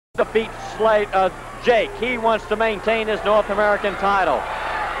defeat Jake. He wants to maintain his North American title.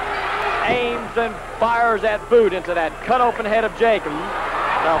 Aims and fires that boot into that cut open head of Jake. The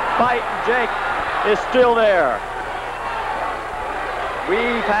fight, Jake is still there.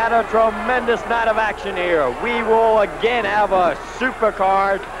 We've had a tremendous night of action here. We will again have a super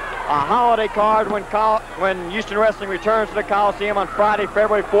card, a holiday card when Houston Wrestling returns to the Coliseum on Friday,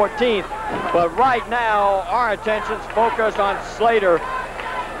 February 14th. But right now, our attention's focused on Slater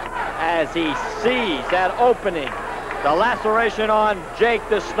as he sees that opening, the laceration on Jake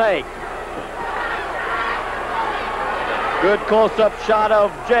the Snake. Good close-up shot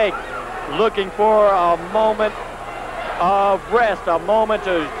of Jake, looking for a moment of rest, a moment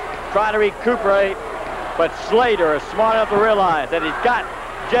to try to recuperate. But Slater is smart enough to realize that he's got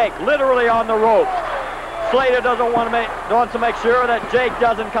Jake literally on the rope. Slater wants to make sure that Jake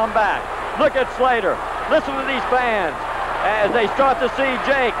doesn't come back. Look at Slater. Listen to these fans as they start to see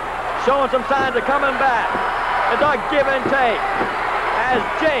Jake showing some signs of coming back. It's a give and take as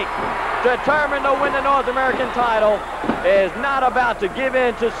Jake, determined to win the North American title, is not about to give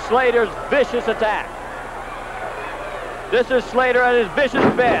in to Slater's vicious attack. This is Slater at his vicious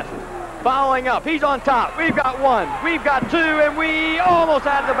best. Following up, he's on top. We've got one, we've got two, and we almost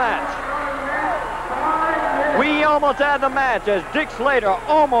had the match. We almost had the match as Dick Slater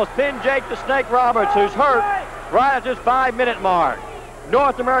almost pinned Jake the Snake Roberts, who's hurt, right at this 5-minute mark.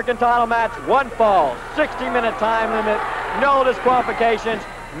 North American title match, one fall, 60-minute time limit, no disqualifications,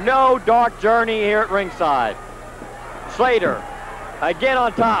 no dark journey here at ringside. Slater, again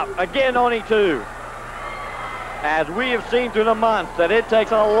on top, again only two. As we have seen through the months that it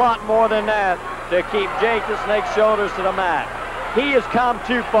takes a lot more than that to keep Jake the Snake's shoulders to the mat. He has come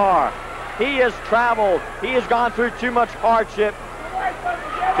too far. He has traveled. He has gone through too much hardship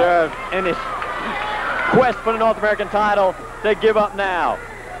in his quest for the North American title to give up now.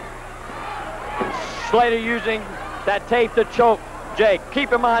 Slater using that tape to choke Jake.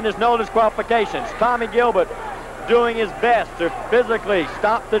 Keep in mind there's no disqualifications. Tommy Gilbert doing his best to physically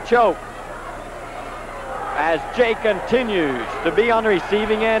stop the choke as Jake continues to be on the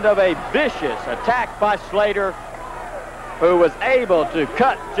receiving end of a vicious attack by Slater, who was able to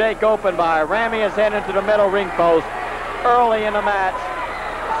cut Jake open by ramming his head into the middle ring post early in the match.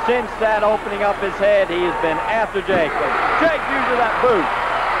 Since that opening up his head, he has been after Jake. But Jake uses that boot.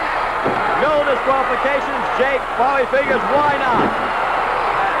 No disqualifications. Jake probably figures, why not?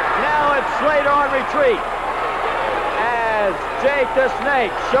 Now it's Slater on retreat as Jake the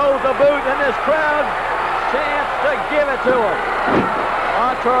Snake shows the boot, and this crowd chance to give it to him.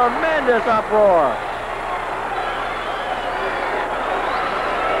 A tremendous uproar.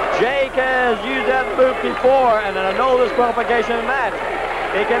 Jake has used that boot before, and in a no disqualification match,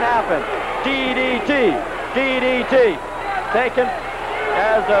 it can happen. DDT, DDT. Taken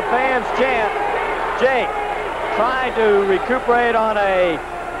as the fans chant. Jake trying to recuperate on a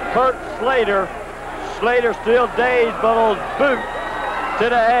hurt Slater. Slater still dazed by those boots to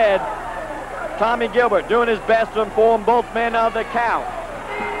the head. Tommy Gilbert doing his best to inform both men of the count.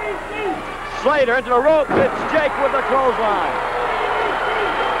 Slater into the rope, hits Jake with a clothesline.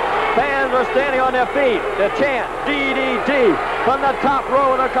 Fans are standing on their feet to chant DDT from the top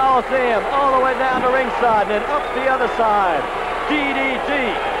row of the Coliseum all the way down to ringside and then up the other side.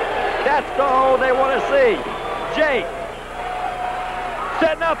 DDT. That's the hold they want to see. Jake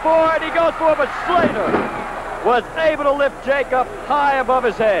setting up for it. He goes for it, but Slater was able to lift Jake up high above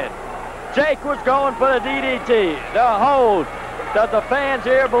his head. Jake was going for the DDT, the hold that the fans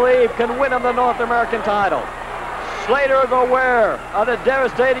here believe can win him the North American title. Slater is aware of the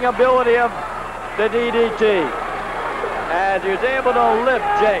devastating ability of the DDT as he was able to lift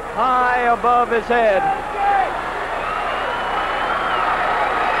Jake high above his head.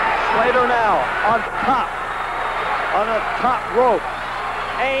 Slater now on the top rope,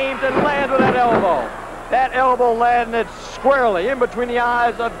 aims and lands with that elbow. That elbow landed squarely in between the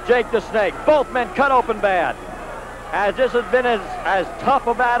eyes of Jake the Snake. Both men cut open bad. As this has been as tough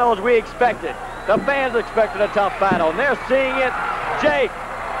a battle as we expected. The fans expected a tough battle, and they're seeing it. Jake,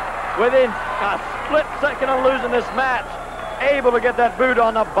 within a split second of losing this match, able to get that boot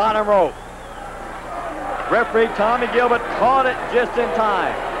on the bottom rope. Referee Tommy Gilbert caught it just in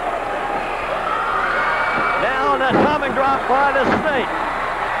time. Now the atomic drop by the Snake.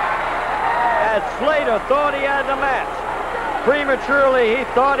 As Slater thought he had the match. Prematurely, he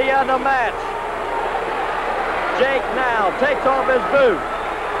thought he had the match. Jake now takes off his boot.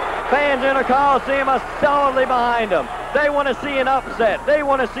 Fans in the Coliseum are solidly behind him. They want to see an upset. They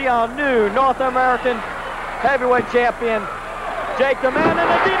want to see our new North American heavyweight champion, Jake the Man, and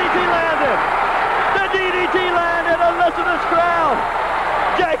the DDT landed. The DDT landed, and listen to this crowd.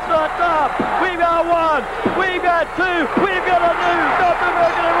 Jake's the top. We've got one. We've got two. We've got a new North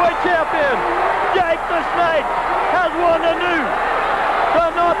American Heavyweight Champion. Jake the Snake has won the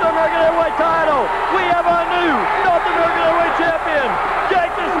North American Heavyweight title. We have a new North American Heavyweight Champion.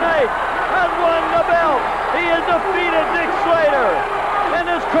 Jake the Snake has won the belt. He has defeated Dick Slater. And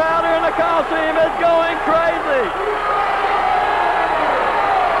this crowd here in the Coliseum is going crazy.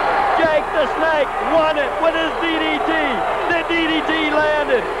 Jake the Snake won it with his DDT. The DDT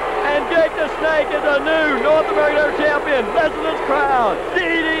landed. And Jake the Snake is a new North American Heavyweight Champion. Listen to this crowd.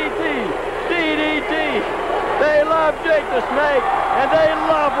 DDT. DDT. They love Jake the Snake, and they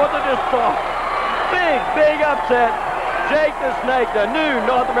love what they just saw. Big upset. Jake the Snake, the new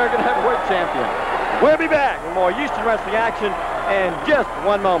North American Heavyweight Champion. We'll be back with more Houston wrestling action in just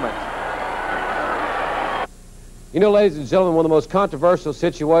one moment. You know, ladies and gentlemen, one of the most controversial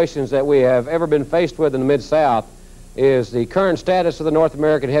situations that we have ever been faced with in the Mid-South is the current status of the North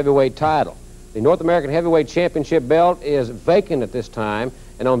American Heavyweight title. The North American Heavyweight Championship belt is vacant at this time,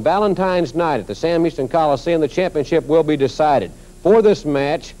 and on Valentine's night at the Sam Houston Coliseum, the championship will be decided. For this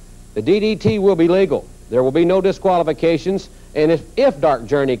match, the DDT will be legal. There will be no disqualifications, and if Dark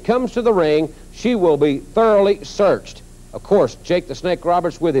Journey comes to the ring, she will be thoroughly searched. Of course, Jake the Snake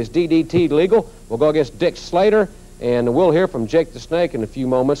Roberts with his DDT legal will go against Dick Slater, and we'll hear from Jake the Snake in a few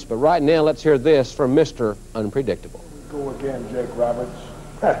moments, but right now let's hear this from Mr. Unpredictable. Go again, Jake Roberts.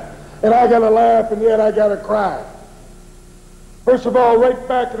 And I gotta laugh, and yet I gotta cry. First of all, right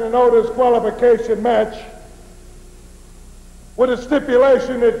back in the no disqualification match, with a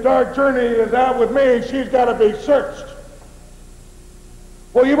stipulation that Dark Journey is out with me, she's gotta be searched.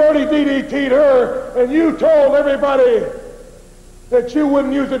 Well, you've already DDT'd her, and you told everybody that you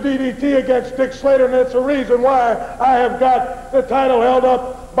wouldn't use a DDT against Dick Slater, and that's the reason why I have got the title held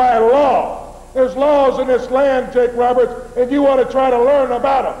up by law. There's laws in this land, Jake Roberts, and you want to try to learn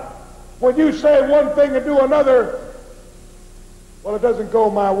about them. When you say one thing and do another, well, it doesn't go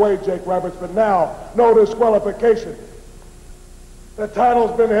my way, Jake Roberts, but now, no disqualification. The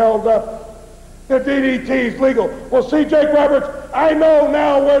title's been held up. The DDT's legal. Well, see, Jake Roberts, I know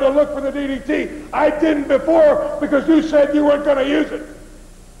now where to look for the DDT. I didn't before because you said you weren't going to use it.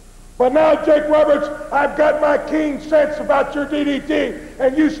 But now, Jake Roberts, I've got my keen sense about your DDT,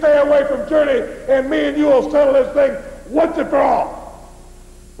 and you stay away from Journey, and me and you will settle this thing once and for all.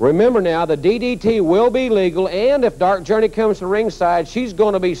 Remember now, the DDT will be legal, and if Dark Journey comes to ringside, she's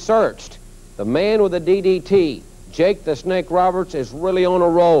going to be searched. The man with the DDT, Jake the Snake Roberts, is really on a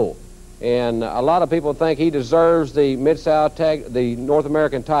roll. And a lot of people think he deserves the Mid-South tag, the North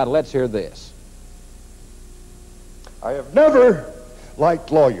American title. Let's hear this. I have never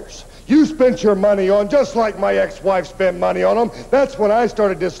liked lawyers. You spent your money on, just like my ex-wife spent money on them. That's when I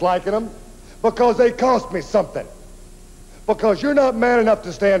started disliking them, because they cost me something. Because you're not man enough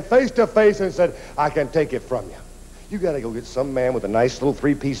to stand face to face and said, I can take it from you. You got to go get some man with a nice little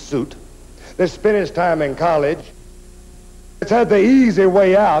three-piece suit that spent his time in college. It's had the easy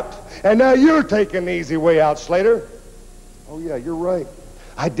way out, and now you're taking the easy way out, Slater. Oh, yeah, you're right.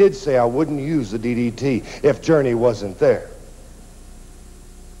 I did say I wouldn't use the DDT if Journey wasn't there.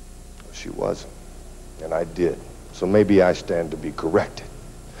 She wasn't, and I did. So maybe I stand to be corrected,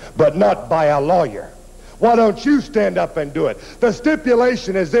 but not by a lawyer. Why don't you stand up and do it? The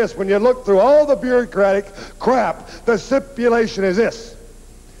stipulation is this. When you look through all the bureaucratic crap, the stipulation is this.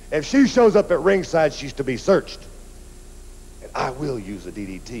 If she shows up at ringside, she's to be searched. I will use the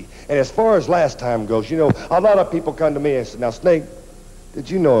DDT. And as far as last time goes, you know, a lot of people come to me and say, now, Snake, did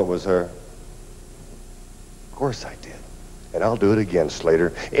you know it was her? Of course I did. And I'll do it again,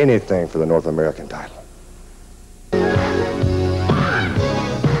 Slater. Anything for the North American title.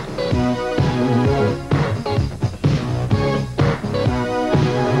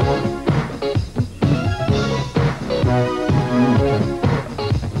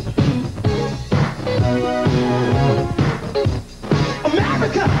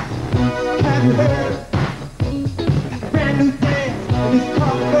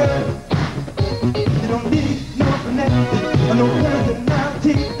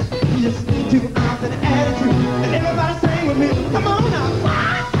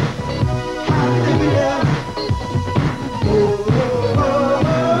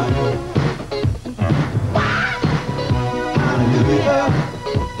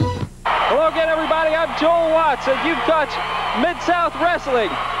 And you've touched Mid-South Wrestling.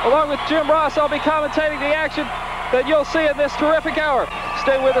 Along with Jim Ross, I'll be commentating the action that you'll see in this terrific hour.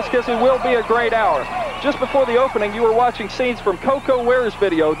 Stay with us because it will be a great hour. just before the opening, you were watching scenes from Koko Ware's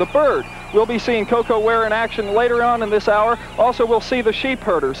video, The Bird. We'll be seeing Koko Ware in action later on in this hour. Also, we'll see the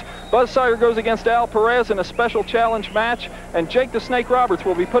Sheepherders. Buzz Sawyer goes against Al Perez in a special challenge match, and Jake the Snake Roberts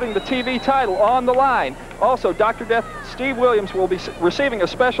will be putting the TV title on the line. Also, Dr. Death Steve Williams will be receiving a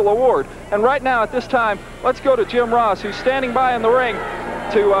special award. And right now, at this time, let's go to Jim Ross, who's standing by in the ring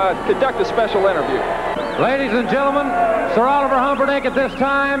to conduct a special interview. Ladies and gentlemen, Sir Oliver Humperdink at this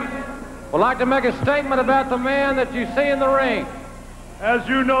time would like to make a statement about the man that you see in the ring. As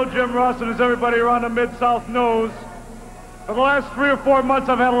you know, Jim Ross, and as everybody around the Mid-South knows, for the last 3 or 4 months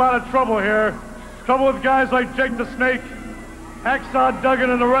I've had a lot of trouble here. Trouble with guys like Jake the Snake, Hacksaw Duggan,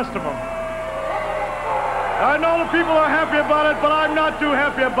 and the rest of them. I know the people are happy about it, but I'm not too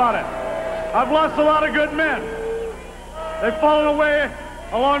happy about it. I've lost a lot of good men. They've fallen away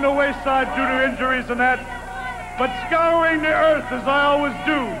along the wayside due to injuries and that. But scouring the earth, as I always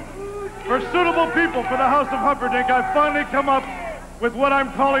do, for suitable people for the House of Humperdink, I've finally come up with what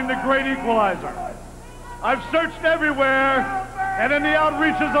I'm calling the Great Equalizer. I've searched everywhere, and in the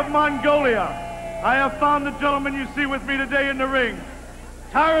outreaches of Mongolia, I have found the gentleman you see with me today in the ring,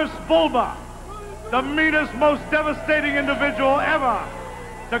 Taras Bulba, the meanest, most devastating individual ever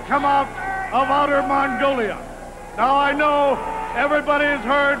to come out of outer Mongolia. Now I know everybody has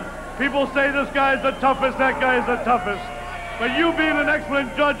heard people say this guy's the toughest, that guy's the toughest, but you being an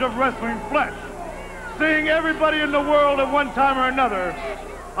excellent judge of wrestling flesh, seeing everybody in the world at one time or another,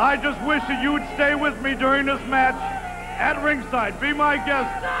 I just wish that you would stay with me during this match at ringside. Be my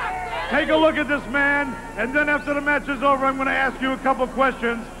guest. Take a look at this man, and then after the match is over, I'm going to ask you a couple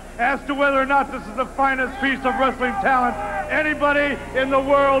questions as to whether or not this is the finest piece of wrestling talent anybody in the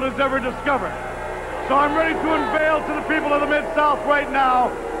world has ever discovered. So I'm ready to unveil to the people of the Mid-South right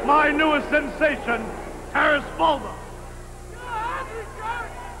now my newest sensation, Taras Bulba.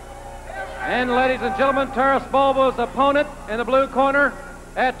 And ladies and gentlemen, Taras Bulba's opponent in the blue corner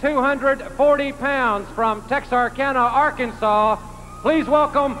at 240 pounds from Texarkana, Arkansas, please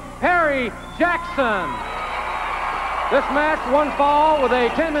welcome Perry Jackson. This match, one fall with a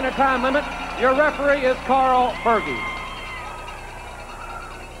 10-minute time limit. Your referee is Carl Fergie.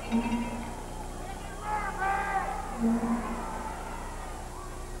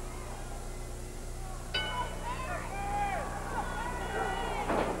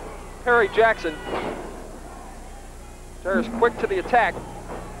 Perry Jackson. Taras quick to the attack.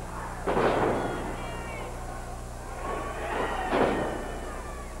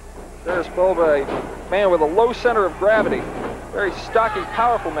 Taras Bulba, a man with a low center of gravity. Very stocky,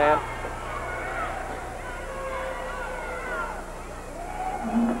 powerful man.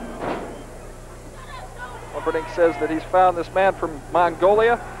 Humperdink says that he's found this man from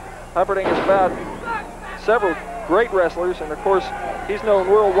Mongolia. Humperdink has found several great wrestlers, and of course, he's known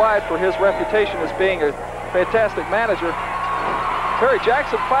worldwide for his reputation as being a fantastic manager. Perry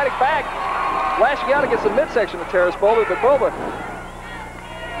Jackson fighting back, lashing out against the midsection of Taras Bulba, but Bulba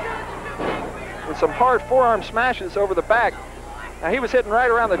with some hard forearm smashes over the back. Now he was hitting right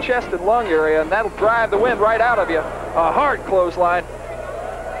around the chest and lung area, and that'll drive the wind right out of you. A hard clothesline.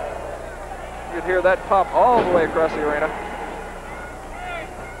 You could hear that pop all the way across the arena.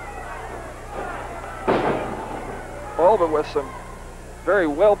 Bulba with some very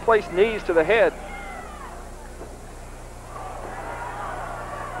well-placed knees to the head.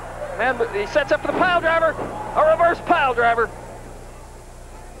 And he sets up for the pile driver, a reverse pile driver.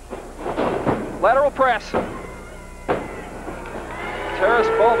 Lateral press. Taras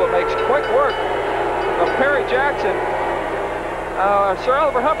Bulba makes quick work of Perry Jackson. Sir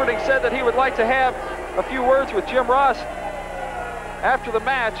Oliver Humperdink said that he would like to have a few words with Jim Ross after the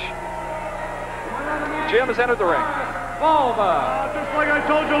match. Jim has entered the ring. Bulba. Just like I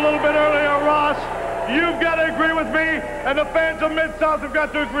told you a little bit earlier, Ross, you've got to agree with me, and the fans of Mid-South have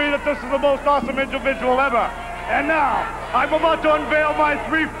got to agree that this is the most awesome individual ever. And now, I'm about to unveil my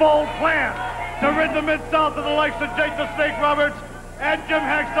threefold plan to rid the Mid-South of the likes of Jake the Snake Roberts and Jim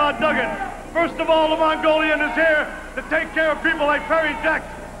Hacksaw Duggan. First of all, the Mongolian is here to take care of people like Perry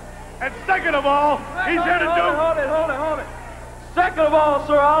Jackson. And second of all, he's here to do... Hold it. Second of all,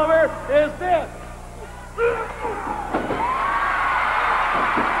 Sir Oliver, is this.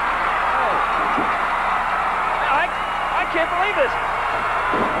 I can't believe this.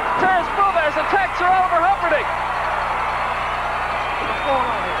 Taras Bulba has attacked Sir Oliver Humperdink. What's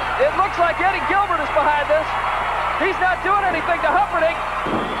going on here? It looks like Eddie Gilbert is behind this. He's not doing anything to Humperdink.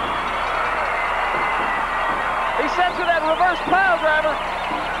 He sets with that reverse pile driver.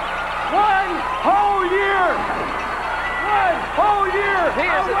 1 whole year. 1 whole year. He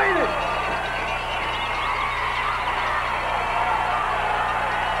has waited.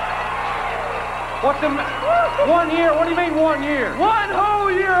 What's the 1 year? What do you mean 1 year? 1 whole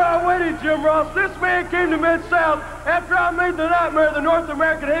year I waited, Jim Ross. This man came to Mid-South after I made the nightmare the North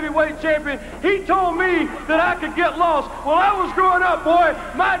American heavyweight champion. He told me that I could get lost. Well, I was growing up, boy.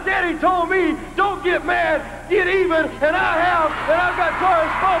 My daddy told me, don't get mad, get even, and I have, and I've got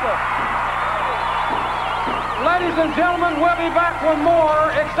glorious Bulba. Ladies and gentlemen, we'll be back with more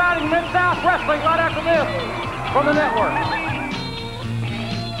exciting Mid-South wrestling right after this from the network.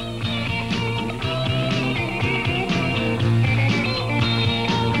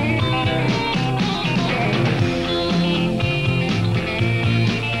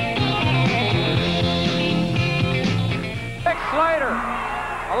 Dick Slater,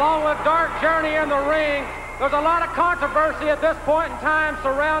 along with Dark Journey in the ring. There's a lot of controversy at this point in time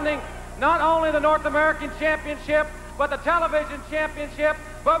surrounding not only the North American Championship, but the Television Championship,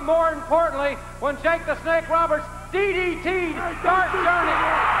 but more importantly, when Jake the Snake Roberts DDT'd Dark Journey.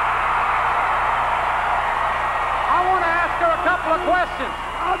 I want to ask her a couple of questions.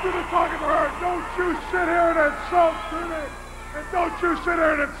 I'll do the talking to her. Don't you sit here and insult me. And don't you sit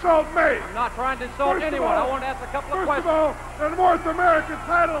here and insult me. I'm not trying to insult anyone. I want to ask a couple of questions. First of all, the North American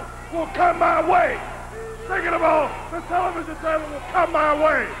title will come my way. Second of all, the television title will come my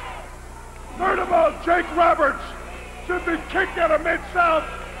way. Third of all, Jake Roberts should be kicked out of Mid-South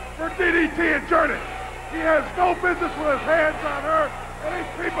for DDT and Journey. He has no business with his hands on her, and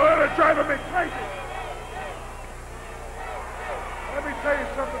these people that are driving me crazy. Let me tell you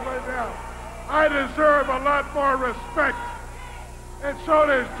something right now. I deserve a lot more respect, and so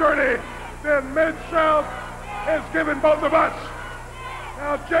does Journey, than Mid-South has given both of us.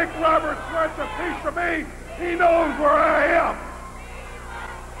 Now, Jake Roberts wants a piece of me. He knows where I am.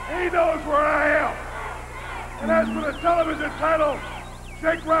 He knows where I am. And as for the television title,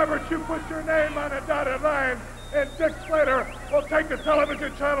 Jake Roberts, you put your name on a dotted line, and Dick Slater will take the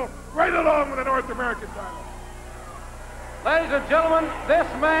television title right along with the North American title. Ladies and gentlemen, this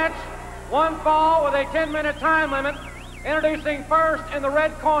match, one fall with a 10-minute time limit. Introducing first in the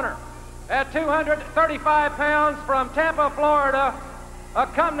red corner at 235 pounds from Tampa, Florida,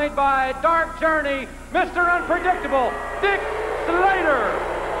 accompanied by Dark Journey, Mr. Unpredictable, Dick Slater.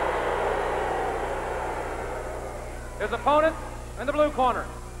 His opponent in the blue corner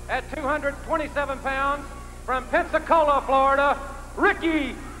at 227 pounds from Pensacola, Florida,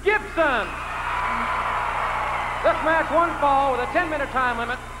 Ricky Gibson. This match one fall with a 10-minute time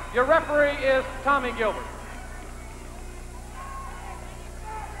limit. Your referee is Tommy Gilbert.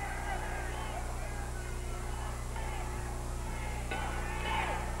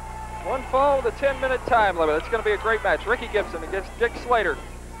 One fall with a 10-minute time limit. It's going to be a great match. Ricky Gibson against Dick Slater.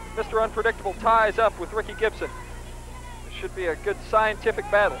 Mr. Unpredictable ties up with Ricky Gibson. It should be a good scientific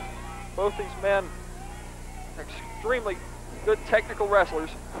battle. Both these men are extremely good technical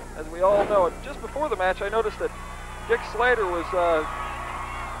wrestlers, as we all know. And just before the match, I noticed that Dick Slater was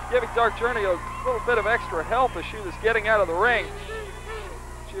giving Dark Journey a little bit of extra help as she was getting out of the ring.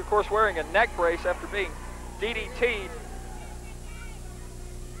 She, of course, wearing a neck brace after being DDT'd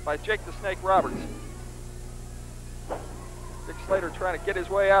by Jake the Snake Roberts. Dick Slater trying to get his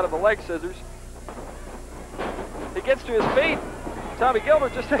way out of the leg scissors. He gets to his feet. Tommy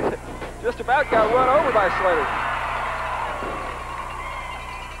Gilbert just about got run over by Slater.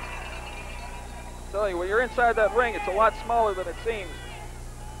 I'm telling you, when you're inside that ring, it's a lot smaller than it seems.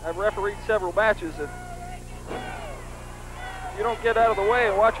 I've refereed several matches, and if you don't get out of the way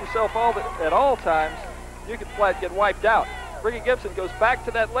and watch yourself at all times, you can flat get wiped out. Ricky Gibson goes back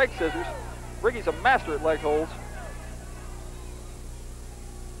to that leg scissors. Ricky's a master at leg holds.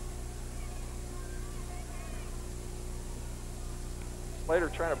 Slater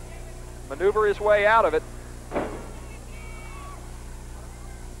trying to maneuver his way out of it.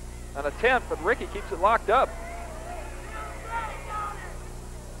 An attempt, but Ricky keeps it locked up.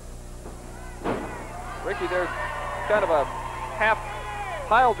 Ricky there, kind of a half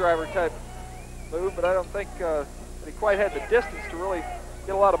pile driver type move, but I don't think that he quite had the distance to really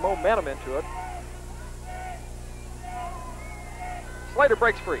get a lot of momentum into it. Slater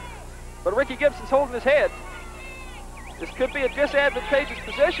breaks free, but Ricky Gibson's holding his head. This could be a disadvantageous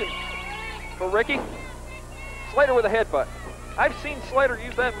position for Ricky. Slater with a headbutt. I've seen Slater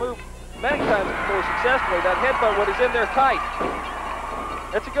use that move many times before successfully. That headbutt when he's in there tight.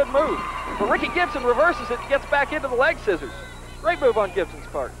 That's a good move. But Ricky Gibson reverses it and gets back into the leg scissors. Great move on Gibson's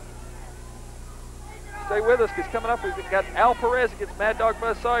part. Stay with us, because coming up we've got Al Perez against Mad Dog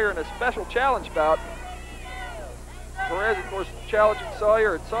Buzz Sawyer in a special challenge bout. Perez, of course, challenging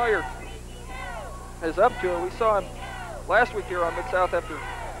Sawyer, and Sawyer is up to it. We saw him last week here on Mid-South after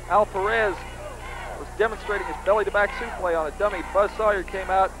Al Perez was demonstrating his belly-to-back suplex on a dummy. Buzz Sawyer came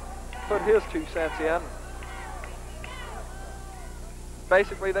out put his 2 cents in.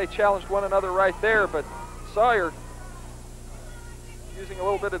 Basically, they challenged one another right there, but Sawyer, using a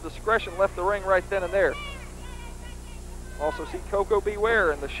little bit of discretion, left the ring right then and there. Also see Koko B,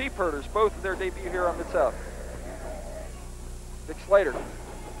 Ware and the Sheepherders, both of their debut here on Mid-South. Dick Slater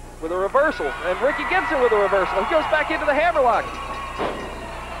with a reversal, and Ricky Gibson with a reversal. He goes back into the hammerlock.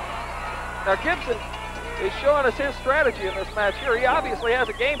 Now Gibson is showing us his strategy in this match here. He obviously has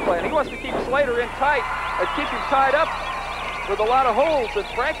a game plan. He wants to keep Slater in tight and keep him tied up with a lot of holds, and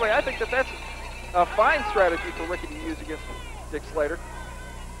frankly, I think that that's a fine strategy for Ricky to use against Dick Slater.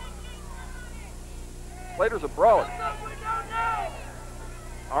 Slater's a brawler.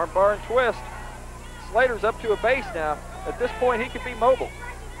 Armbar and twist. Slater's up to a base now. At this point, he could be mobile.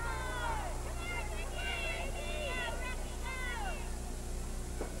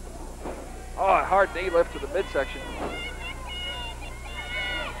 Oh, a hard knee lift to the midsection.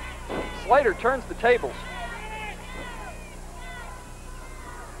 Slater turns the tables.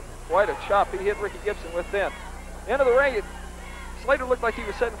 Quite a chop he hit Ricky Gibson with then. End of the ring, Slater looked like he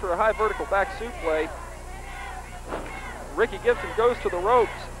was setting for a high vertical back suplex. Ricky Gibson goes to the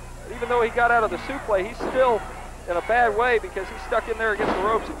ropes. But even though he got out of the suplex, he's still in a bad way because he's stuck in there against the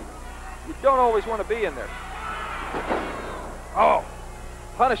ropes. And you don't always want to be in there. Oh,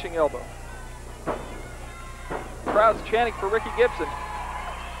 punishing elbow. Crowd's chanting for Ricky Gibson.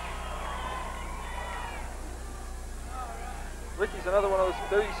 Ricky's another one of those.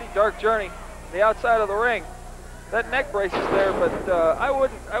 There you see Dark Journey, the outside of the ring. That neck brace is there, but I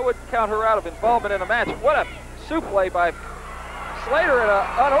wouldn't count her out of involvement in a match. What a suplex by Slater and an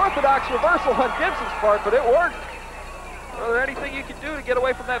unorthodox reversal on Gibson's part, but it worked. Was there anything you could do to get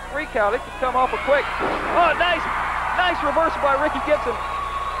away from that 3 count? It could come off a quick. Oh, nice reversal by Ricky Gibson.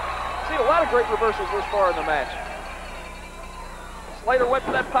 Seen a lot of great reversals this far in the match. Slater went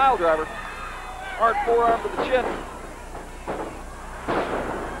for that pile driver. Hard forearm to the chin.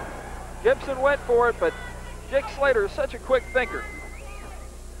 Gibson went for it, but Dick Slater is such a quick thinker.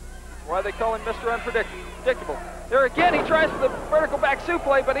 That's why they call him Mr. Unpredictable. There again, he tries for the vertical back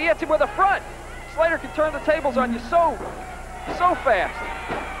suplex, but he hits him with a front. Slater can turn the tables on you so fast.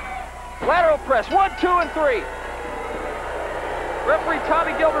 Lateral press, 1, 2, and 3. Referee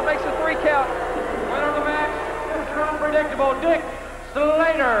Tommy Gilbert makes a 3 count. Winner of the match, Mr. Unpredictable, Dick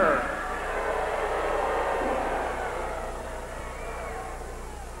Slater.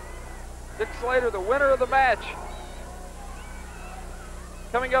 Dick Slater, the winner of the match.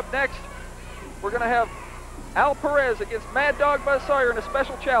 Coming up next, we're going to have Al Perez against Mad Dog Buzz Sawyer in a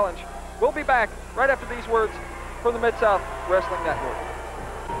special challenge. We'll be back right after these words from the Mid-South Wrestling Network.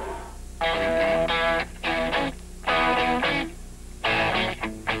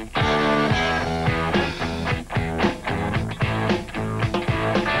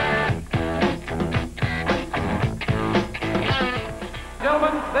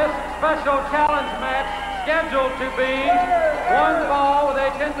 Special challenge match scheduled to be 1 fall with a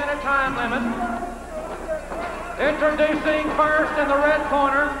 10-minute time limit. Introducing first in the red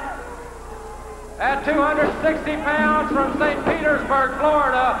corner at 260 pounds from St. Petersburg,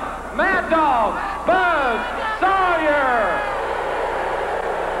 Florida, Mad Dog Buzz Sawyer.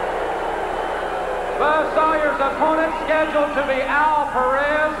 Buzz Sawyer's opponent scheduled to be Al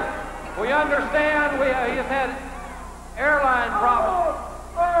Perez. We understand he has had airline problems.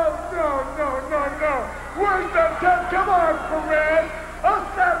 Oh, no. Where's the tip? Come on, Perez. I'll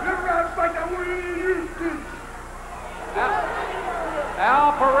slap him around like a wee.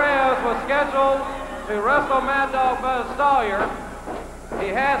 Al Perez was scheduled to wrestle Mad Dog Buzz Sawyer. He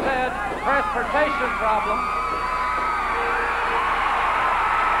has had transportation problems.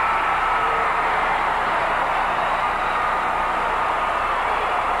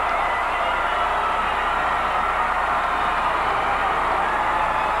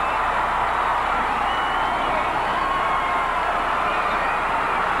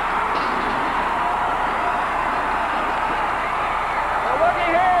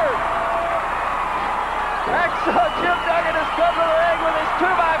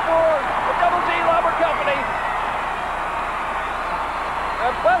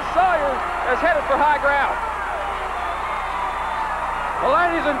 Is headed for high ground. Well,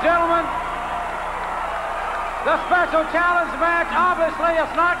 ladies and gentlemen, the special challenge match obviously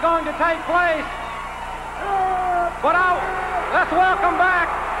is not going to take place. But let's welcome back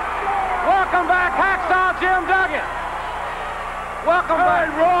Hacksaw Jim Duggan. Welcome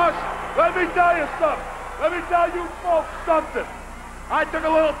back. Hey, Ross, let me tell you something. Let me tell you folks something. I took a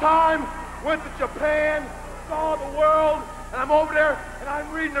little time, went to Japan, saw the world, and I'm over there, and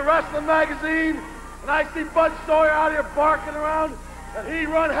I'm reading the wrestling magazine, and I see Buzz Sawyer out here barking around, that he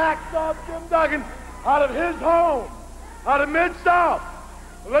run Hacksaw Jim Duggan out of his home, out of Mid-South.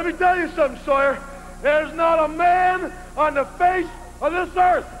 But let me tell you something, Sawyer. There's not a man on the face of this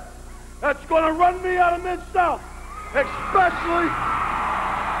earth that's going to run me out of Mid-South, especially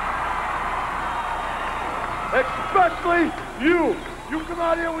you. You come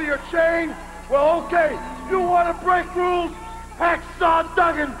out here with your chain. Well, okay, you want to break rules? Hacksaw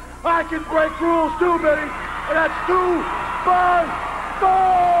Duggan, I can break rules too, baby. And that's 2 by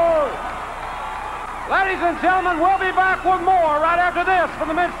 4. Ladies and gentlemen, we'll be back with more right after this from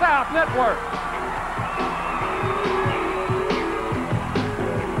the Mid-South Network.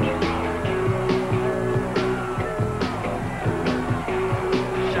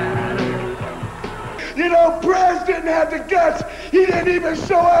 You know, Perez didn't have the guts. He didn't even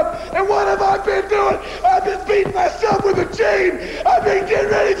show up. And what have I been doing? I've been beating myself with a chain. I've been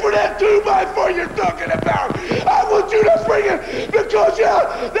getting ready for that 2 by 4 you're talking about. I want you to bring it because,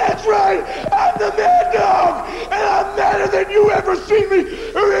 yeah, that's right. I'm the mad dog. And I'm madder than you ever seen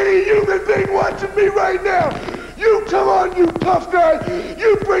me or any human being watching me right now. You come on, you tough guy.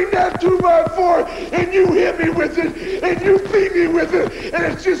 You bring that 2 by 4 and you hit me with it and you beat me with it. And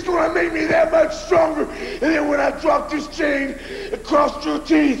it's just going to make me that much stronger. And then when I drop this chain across your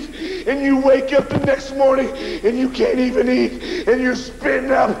teeth and you wake up the next morning and you can't even eat and you're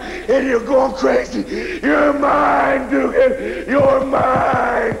spitting up and you're going crazy. You're mine, Dugan. You're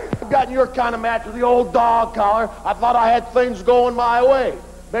mine. I've gotten your kind of match with the old dog collar. I thought I had things going my way.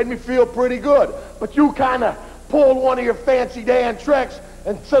 Made me feel pretty good. But you kind of pulled one of your fancy Dan tricks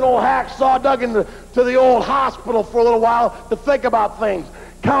and sent old Hacksaw Duggan to the old hospital for a little while to think about things.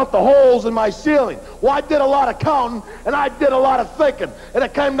 Count the holes in my ceiling. Well, I did a lot of counting, and I did a lot of thinking. And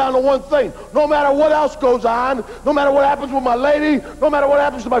it came down to one thing. No matter what else goes on, no matter what happens with my lady, no matter what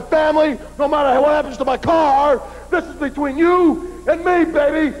happens to my family, no matter what happens to my car, this is between you and me,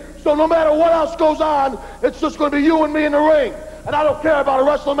 baby. So no matter what else goes on, it's just going to be you and me in the ring. And I don't care about a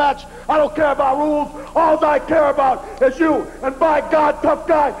wrestling match. I don't care about rules. All I care about is you. And by God, tough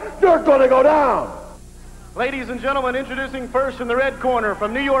guy, you're going to go down. Ladies and gentlemen, introducing first in the red corner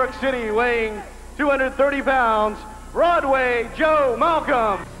from New York City, weighing 230 pounds, Broadway Joe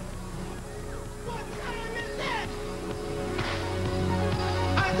Malcolm.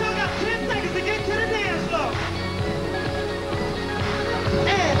 I still got 10 seconds to get to the dance floor.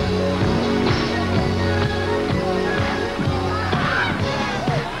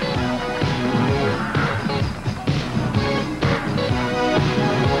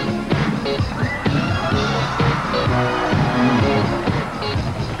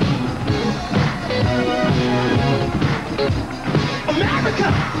 America!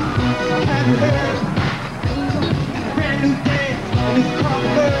 Have you heard? A brand new dance is called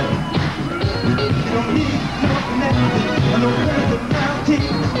love. You don't need no connections or no personality. You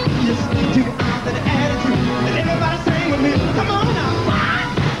just need to get out of the attitude. And everybody sing with me. Come on now.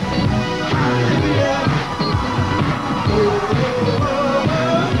 Hallelujah. Oh, oh, oh,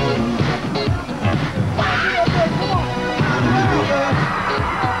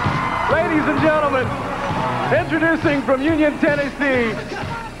 Ladies and gentlemen, introducing from Union, Tennessee,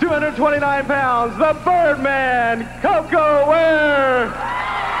 229 pounds, the Birdman, Koko Ware.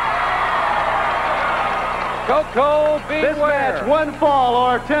 Koko B. This match, 1 fall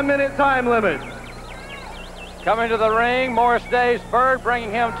or 10-minute time limit. Coming to the ring, Morris Day's Bird,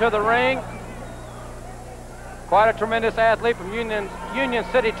 bringing him to the ring. Quite a tremendous athlete from Union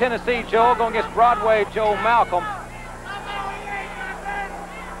City, Tennessee, Joe, going against Broadway Joe Malcolm.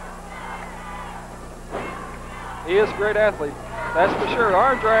 He is a great athlete, that's for sure.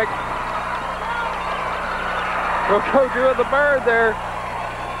 Arm drag. Koko doing the bird there.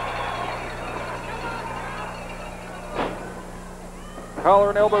 Collar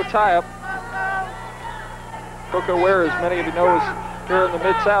and elbow tie-up. Koko Ware, as many of you know, is here in the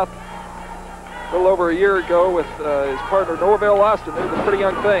Mid-South a little over a year ago with his partner Norvell Austin. They were pretty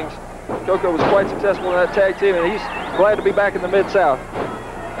young things. Koko was quite successful in that tag team, and he's glad to be back in the Mid-South.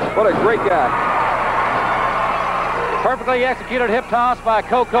 What a great guy. Perfectly executed hip toss by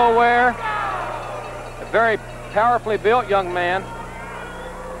Koko Ware. A very powerfully built young man.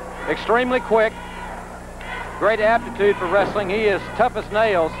 Extremely quick. Great aptitude for wrestling. He is tough as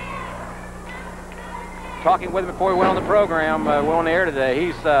nails. Talking with him before we went on the program, we're on the air today.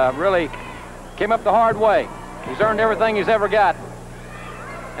 He's really came up the hard way. He's earned everything he's ever got.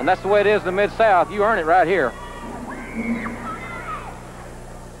 And that's the way it is in the Mid-South. You earn it right here.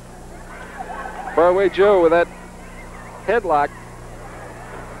 Broadway Joe with that headlock.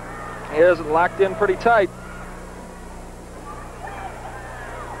 He has it locked in pretty tight.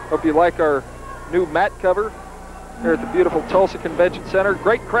 Hope you like our new mat cover. here at the beautiful Tulsa Convention Center.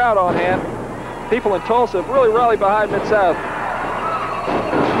 Great crowd on hand. People in Tulsa have really rallied behind Mid-South.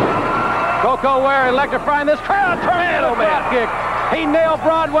 Koko Ware electrifying this crowd. Tornado drop kick. He nailed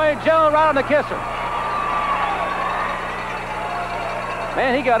Broadway Joe right on the kisser.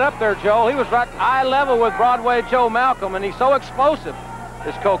 Man, he got up there, Joel. He was right eye level with Broadway Joe Malcolm, and he's so explosive,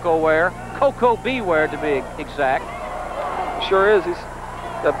 this Koko Ware. Koko B Ware, to be exact. Sure is. He's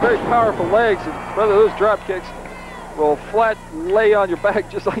got very powerful legs, and whether those drop kicks will flat lay on your back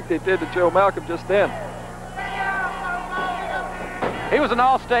just like they did to Joe Malcolm just then. He was an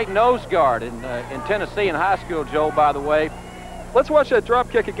all-state nose guard in Tennessee in high school, Joe, by the way. Let's watch that drop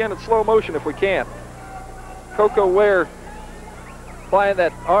kick again in slow motion if we can. Koko Ware applying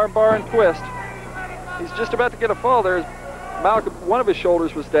that arm bar and twist. He's just about to get a fall there. Malcolm, one of his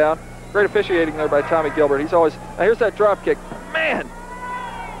shoulders was down. Great officiating there by Tommy Gilbert. He's always, now here's that drop kick. Man,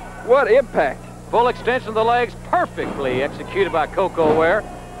 what impact. Full extension of the legs, perfectly executed by Koko Ware.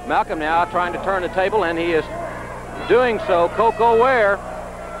 Malcolm now trying to turn the table, and he is doing so. Koko Ware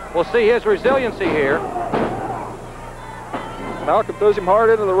will see his resiliency here. Malcolm throws him hard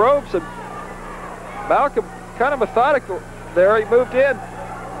into the ropes, and Malcolm kind of methodical there. He moved in.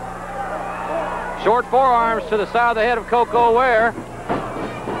 Short forearms to the side of the head of Koko Ware.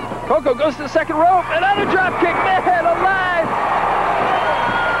 Koko goes to the second rope. Another drop kick. Man, alive.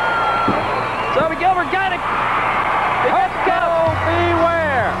 Tommy Gilbert got it. Koko B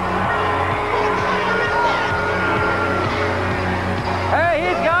Ware. Hey,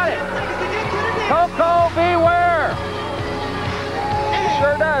 he's got it. Koko B Ware. He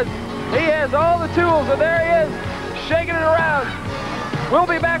sure does. He has all the tools, and there he is, shaking it around. We'll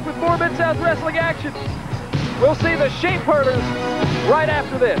be back with more Mid-South Wrestling action. We'll see the Sheepherders right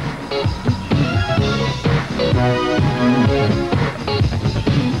after this.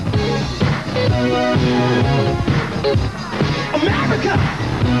 America!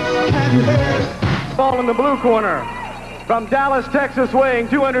 Have you heard? Ball in the blue corner. From Dallas, Texas, weighing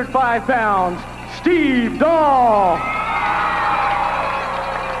 205 pounds, Steve Dahl.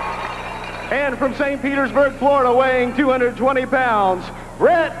 And from St. Petersburg, Florida, weighing 220 pounds,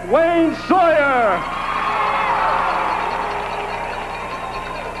 Brett Wayne Sawyer.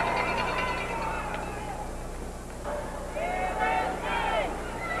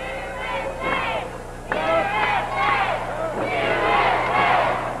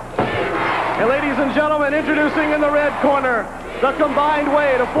 And ladies and gentlemen, introducing in the red corner, the combined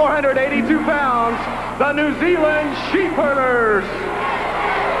weight of 482 pounds, the New Zealand Sheepherders.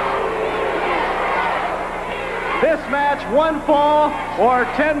 This match, one fall or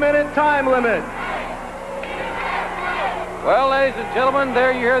 10-minute time limit. Well, ladies and gentlemen,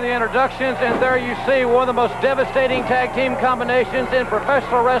 there you hear the introductions, and there you see one of the most devastating tag team combinations in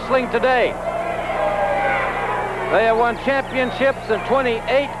professional wrestling today. They have won championships in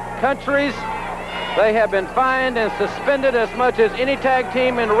 28 countries. They have been fined and suspended as much as any tag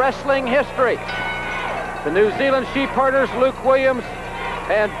team in wrestling history. The New Zealand Sheepherders, Luke Williams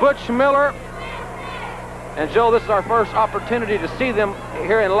and Butch Miller. And Joe, this is our first opportunity to see them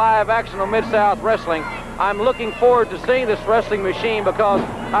here in live action on Mid-South Wrestling. I'm looking forward to seeing this wrestling machine because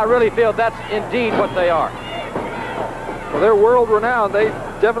I really feel that's indeed what they are. Well, they're world-renowned. They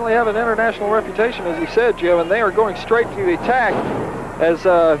definitely have an international reputation, as you said, Jim, and they are going straight to the attack as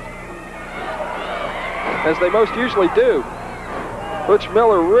they most usually do. Butch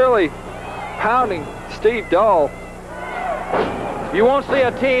Miller really pounding Steve Dahl. You won't see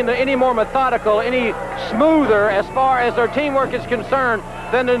a team any more methodical, any smoother as far as their teamwork is concerned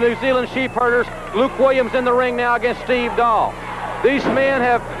than the New Zealand Sheepherders. Luke Williams in the ring now against Steve Dahl. These men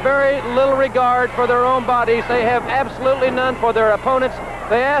have very little regard for their own bodies. They have absolutely none for their opponents.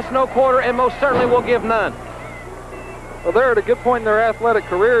 They ask no quarter and most certainly will give none. Well, they're at a good point in their athletic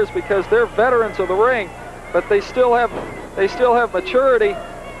careers because they're veterans of the ring, but they still have maturity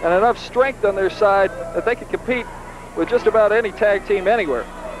and enough strength on their side that they can compete with just about any tag team anywhere.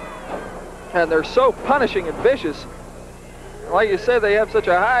 And they're so punishing and vicious. Like you said, they have such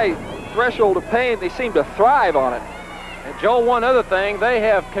a high threshold of pain, they seem to thrive on it. And Joe, one other thing, they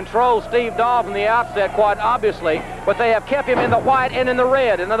have controlled Steve Dahl from the outset quite obviously, but they have kept him in the white and in the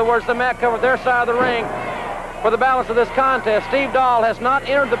red. In other words, the mat covered their side of the ring for the balance of this contest. Steve Dahl has not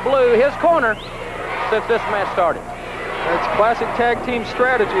entered the blue, his corner, since this match started. It's classic tag team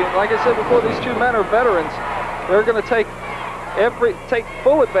strategy. And like I said before, these two men are veterans. They're going to take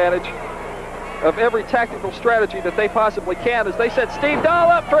full advantage of every tactical strategy that they possibly can as they set Steve Dahl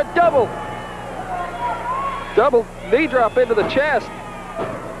up for a double knee drop into the chest.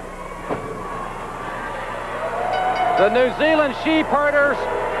 The New Zealand Sheepherders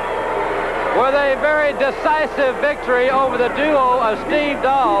with a very decisive victory over the duo of Steve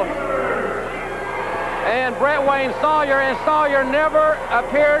Dahl and Brett Wayne Sawyer. And Sawyer never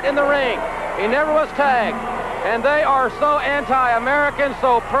appeared in the ring. He never was tagged. And they are so anti-American,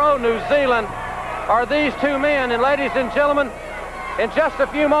 so pro-New Zealand are these two men. And ladies and gentlemen, in just a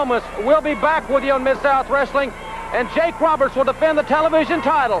few moments, we'll be back with you on Mid-South Wrestling, and Jake Roberts will defend the television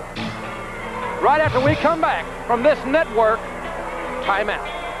title right after we come back from this network timeout.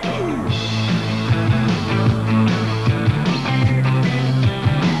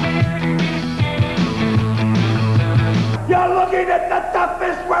 You're looking at the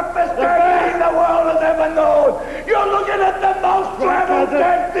toughest, roughest tag team the world has ever known. You're looking at the most traveled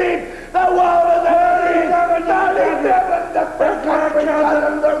tag team the world has ever seen. 97 different countries,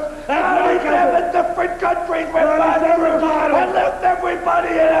 97 different countries with matches, and left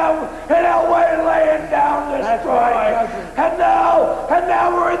everybody in our way laying down the strike. And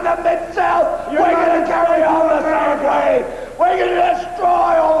now we're in the Mid-South. We're going to carry on the same way. We're going to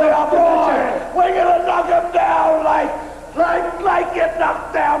destroy all the opposition. We're going to knock them down like you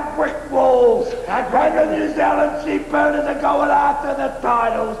knocked down brick walls. And the New Zealand Sheepherders are going after the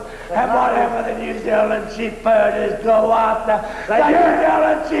titles. And whatever the New Zealand Sheepherders go after, the New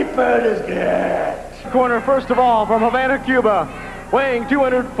Zealand Sheepherders get. Corner, first of all, from Havana, Cuba, weighing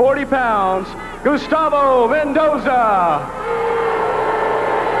 240 pounds, Gustavo Mendoza.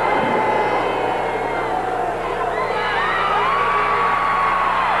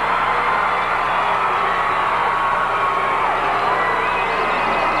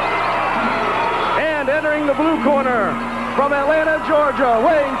 The blue corner from Atlanta, Georgia,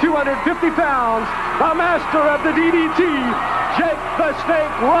 weighing 250 pounds, a master of the DDT, Jake the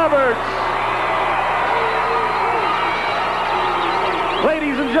Snake Roberts.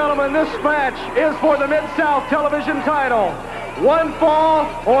 Ladies and gentlemen, this match is for the Mid-South television title. One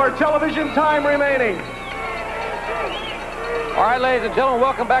fall or television time remaining. All right, ladies and gentlemen,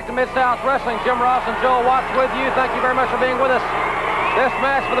 welcome back to Mid-South Wrestling. Jim Ross and Joel Watts with you. Thank you very much for being with us. This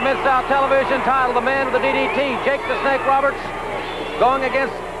match for the Mid-South television title, the man with the DDT, Jake the Snake Roberts, going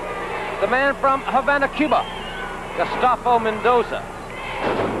against the man from Havana, Cuba, Gustavo Mendoza.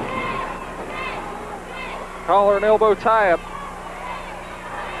 Collar and elbow tie-up.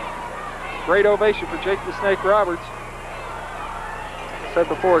 Great ovation for Jake the Snake Roberts. I said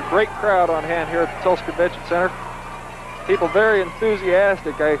before, a great crowd on hand here at the Tulsa Convention Center. People very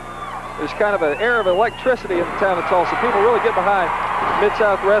enthusiastic. There's kind of an air of electricity in the town of Tulsa. People really get behind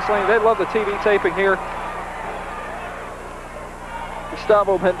Mid-South Wrestling. They love the TV taping here.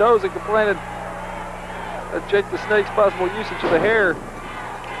 Gustavo Mendoza complaining of Jake the Snake's possible usage of the hair.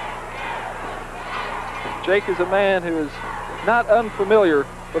 Jake is a man who is not unfamiliar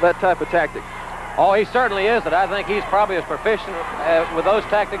with that type of tactic. Oh, he certainly is. And I think he's probably as proficient with those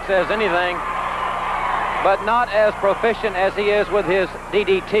tactics as anything, but not as proficient as he is with his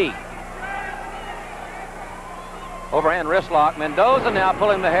DDT. Overhand wrist lock. Mendoza now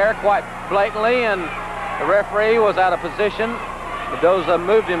pulling the hair quite blatantly, and the referee was out of position. Mendoza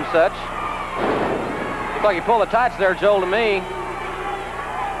moved him such. Looks like he pulled the tights there, Joel, to me.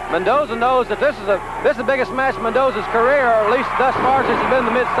 Mendoza knows that this is the biggest match of Mendoza's career, or at least thus far since he's been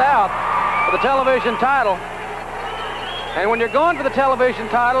in the Mid-South, for the television title. And when you're going for the television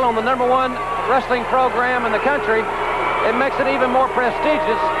title on the #1 wrestling program in the country, it makes it even more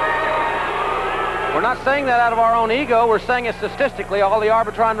prestigious. We're not saying that out of our own ego. We're saying it statistically. All the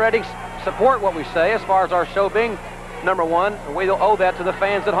Arbitron ratings support what we say as far as our show being #1, and we owe that to the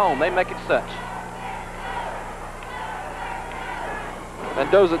fans at home. They make it such.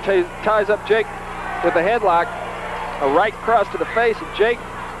 Mendoza ties up Jake with a headlock, a right cross to the face of Jake.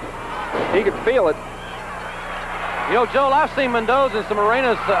 He can feel it. You know, Joel, I've seen Mendoza in some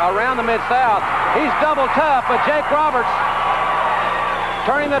arenas around the Mid-South. He's double tough, but Jake Roberts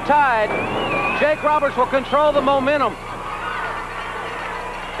turning the tide. Jake Roberts will control the momentum.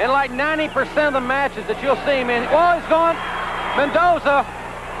 In like 90% of the matches that you'll see him in. Oh, he's going. Mendoza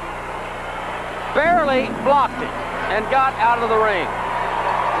barely blocked it and got out of the ring.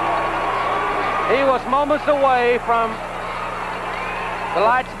 He was moments away from the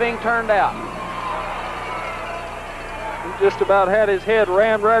lights being turned out. He just about had his head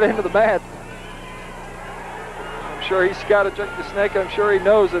rammed right into the mat. I'm sure he scouted Jake the Snake. I'm sure he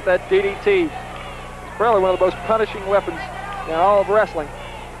knows that that DDT is probably one of the most punishing weapons in all of wrestling.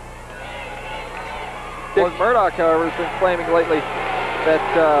 Dick Murdoch, however, has been claiming lately that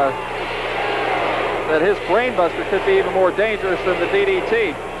that his brainbuster could be even more dangerous than the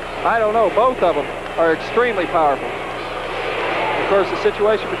DDT. I don't know. Both of them are extremely powerful. Of course, the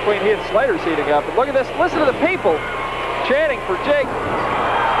situation between he and Slater is heating up. But look at this. Listen to the people chanting for Jake.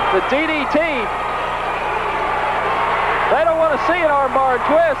 The DDT. They don't want to see an armbar and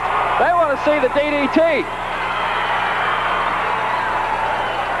twist. They want to see the DDT.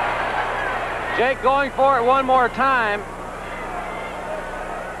 Jake going for it one more time.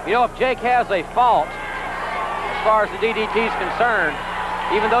 You know, if Jake has a fault as far as the DDT is concerned,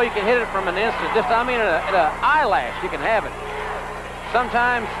 even though you can hit it from an instant, just, I mean, at an eyelash, you can have it.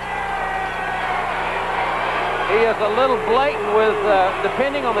 Sometimes he is a little blatant with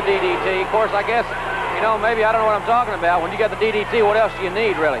depending on the DDT. Of course, I guess, you know, maybe I don't know what I'm talking about. When you got the DDT, what else do you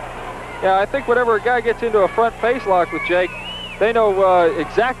need, really? Yeah, I think whenever a guy gets into a front face lock with Jake, they know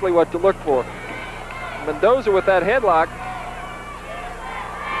exactly what to look for. Mendoza with that headlock.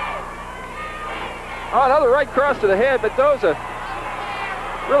 Oh, another right cross to the head. Mendoza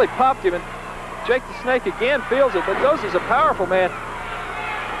really popped him, and Jake the Snake again feels it. Mendoza's a powerful man.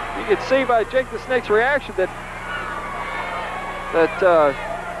 You can see by Jake the Snake's reaction that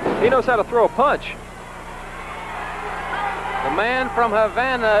he knows how to throw a punch. The man from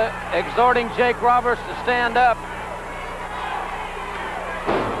Havana exhorting Jake Roberts to stand up.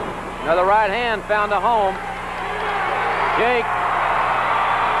 Another right hand found a home. Jake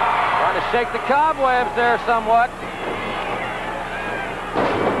trying to shake the cobwebs there somewhat.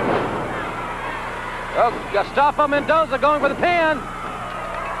 Oh, Gustavo Mendoza going for the pin.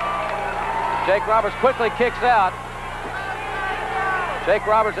 Jake Roberts quickly kicks out. Jake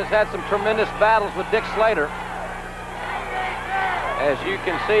Roberts has had some tremendous battles with Dick Slater. As you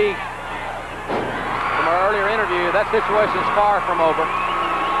can see from our earlier interview, that situation is far from over.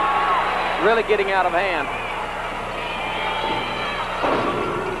 Really getting out of hand.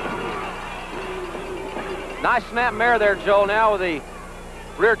 Nice snap mare there, Joel, now with the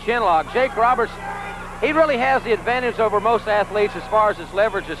rear chin lock. Jake Roberts, he really has the advantage over most athletes as far as his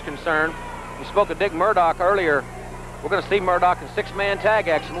leverage is concerned. We spoke of Dick Murdoch earlier. We're going to see Murdoch in six-man tag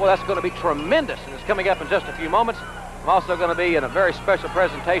action. Well, that's going to be tremendous, and it's coming up in just a few moments. I'm also going to be in a very special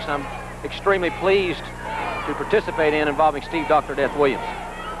presentation I'm extremely pleased to participate in involving Steve Dr. Death Williams.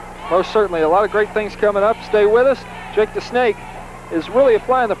 Most certainly, a lot of great things coming up. Stay with us. Jake the Snake is really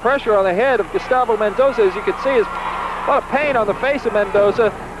applying the pressure on the head of Gustavo Mendoza. As you can see, is a lot of pain on the face of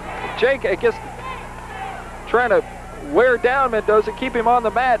Mendoza. Jake, I guess, trying to wear down Mendoza, keep him on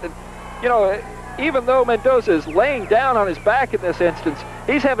the mat. And, you know, even though Mendoza is laying down on his back in this instance,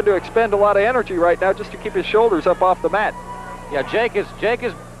 he's having to expend a lot of energy right now just to keep his shoulders up off the mat. Yeah, Jake is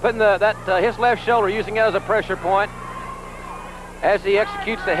putting his left shoulder, using it as a pressure point as he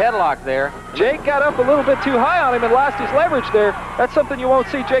executes the headlock there. Jake got up a little bit too high on him and lost his leverage there. That's something you won't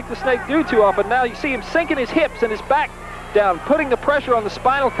see Jake the Snake do too often. Now you see him sinking his hips and his back down, putting the pressure on the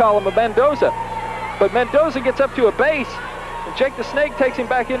spinal column of Mendoza. But Mendoza gets up to a base, and Jake the Snake takes him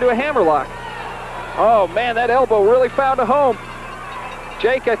back into a hammerlock. Oh man, that elbow really found a home.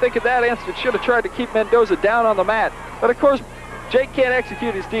 Jake, I think in that instance, should have tried to keep Mendoza down on the mat. But of course, Jake can't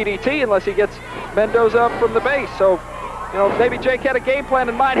execute his DDT unless he gets Mendoza up from the base. So, you know, maybe Jake had a game plan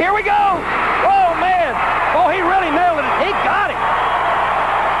in mind. Here we go! Oh man! Oh, he really nailed it. He got him.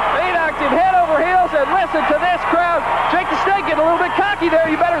 He knocked him head over heels, and listen to this crowd. Jake the Snake getting a little bit cocky there.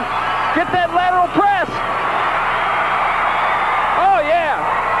 You better get that lateral press. Oh yeah!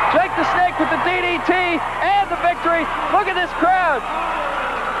 Jake the Snake with the DDT and the victory. Look at this crowd.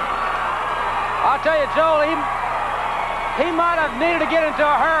 I'll tell you, Joel, he might have needed to get into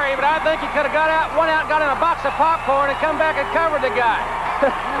a hurry, but I think he could have went out and got in a box of popcorn and come back and covered the guy.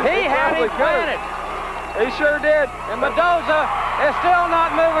 He had him planted. He sure did. And Mendoza is still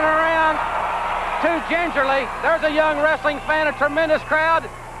not moving around too gingerly. There's a young wrestling fan, a tremendous crowd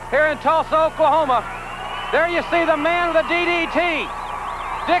here in Tulsa, Oklahoma. There you see the man with the DDT.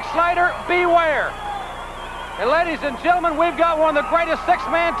 Dick Slater, beware. And ladies and gentlemen, we've got one of the greatest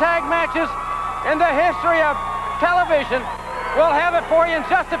six-man tag matches in the history of television. We'll have it for you in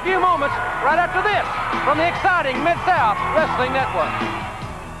just a few moments, right after this, from the exciting Mid-South Wrestling Network.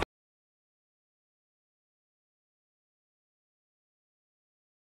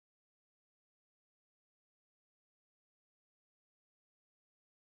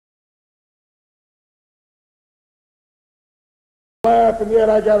 Laugh, and yet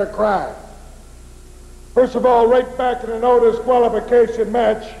I gotta cry. First of all, right back in the no disqualification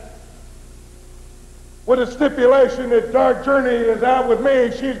match, with a stipulation that Dark Journey is out with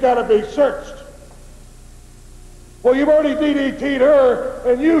me, she's gotta be searched. Well, you've already DDT'd her,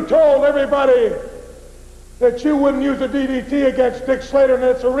 and you told everybody that you wouldn't use a DDT against Dick Slater, and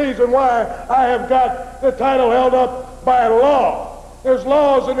that's the reason why I have got the title held up by law. There's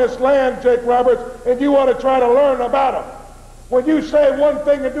laws in this land, Jake Roberts, and you ought to try to learn about them. When you say one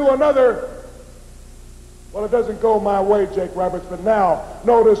thing and do another, Well, it doesn't go my way, Jake Roberts, but now,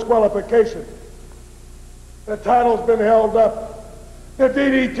 no disqualification. The title's been held up. The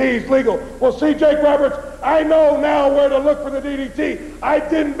DDT's legal. Well, see, Jake Roberts, I know now where to look for the DDT. I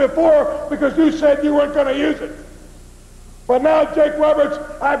didn't before because you said you weren't going to use it. But now, Jake Roberts,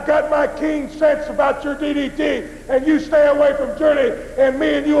 I've got my keen sense about your DDT, and you stay away from Journey, and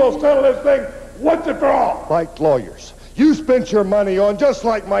me and you will settle this thing once and for all. Like lawyers. You spent your money on, just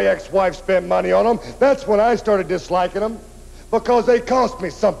like my ex-wife spent money on them. That's when I started disliking them, because they cost me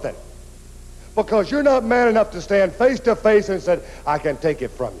something. Because you're not man enough to stand face to face and said, I can take it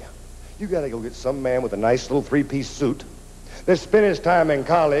from you. You got to go get some man with a nice little three-piece suit that spent his time in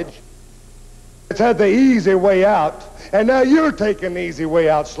college. It's had the easy way out, and now you're taking the easy way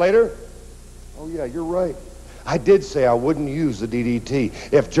out, Slater. Oh, yeah, you're right. I did say I wouldn't use the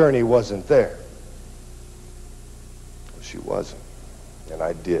DDT if Journey wasn't there. She wasn't, and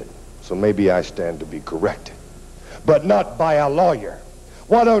I did. So maybe I stand to be corrected, but not by a lawyer.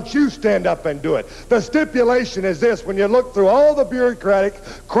 Why don't you stand up and do it? The stipulation is this. When you look through all the bureaucratic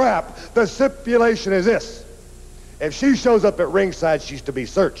crap, the stipulation is this. If she shows up at ringside, she's to be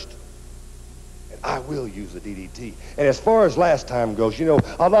searched. And I will use the DDT. And as far as last time goes, you know,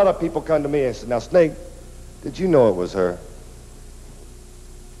 a lot of people come to me and say, now, Snake, did you know it was her?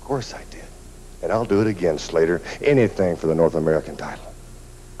 Of course I did. And I'll do it again, Slater. Anything for the North American title.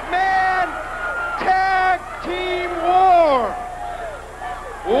 Man Tag Team War.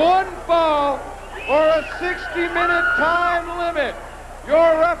 One fall for a 60-minute time limit.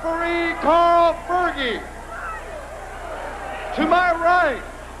 Your referee, Carl Fergie. To my right,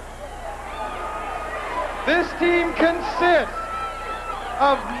 this team consists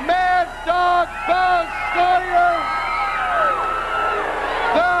of Mad Dog Buzz Sawyer,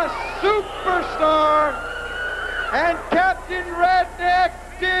 the Superstar, and Captain Redneck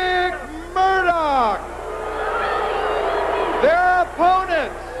Dick Murdoch. Their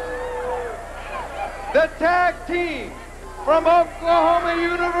opponents, the tag team from Oklahoma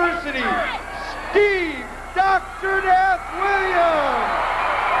University, Steve Dr. Death Williams.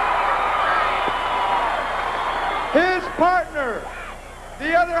 His partner,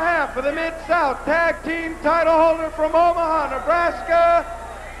 the other half of the Mid-South tag team title holder from Omaha, Nebraska,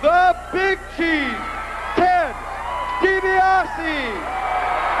 the Big Cheese, Ted DiBiase.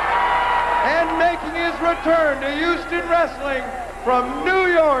 And making his return to Houston Wrestling from New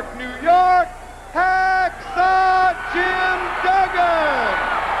York, Hacksaw Jim Duggan.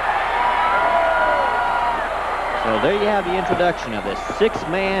 So there you have the introduction of this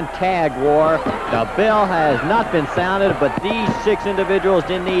six-man tag war. The bell has not been sounded, but these six individuals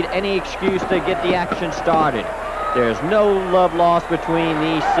didn't need any excuse to get the action started. There's no love lost between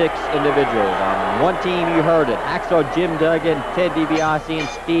these six individuals. On one team, you heard it, Hacksaw Jim Duggan, Ted DiBiase, and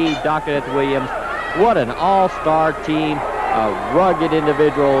Steve Dr. Death Williams. What an all-star team of rugged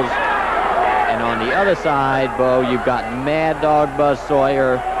individuals. And on the other side, Bo, you've got Mad Dog Buzz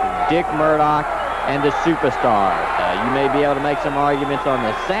Sawyer, Dick Murdoch, and the Superstars. You may be able to make some arguments on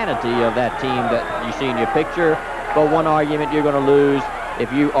the sanity of that team that you see in your picture, but one argument you're going to lose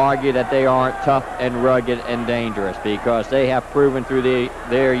if you argue that they aren't tough and rugged and dangerous, because they have proven through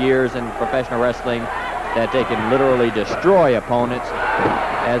their years in professional wrestling that they can literally destroy opponents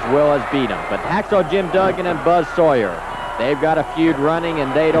as well as beat them. But Hacksaw Jim Duggan and Buzz Sawyer, they've got a feud running,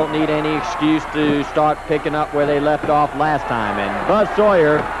 and they don't need any excuse to start picking up where they left off last time. And Buzz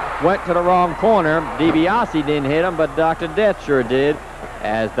Sawyer went to the wrong corner. DiBiase didn't hit him, but Dr. Death sure did,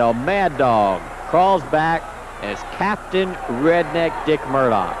 as the Mad Dog crawls back as Captain Redneck Dick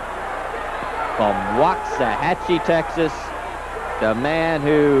Murdoch from Waxahachie, Texas. The man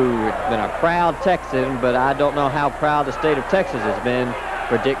who has been a proud Texan, but I don't know how proud the state of Texas has been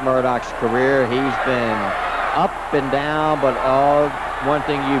for Dick Murdoch's career. He's been up and down, but one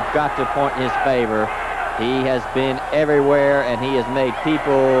thing you've got to point in his favor, he has been everywhere, and he has made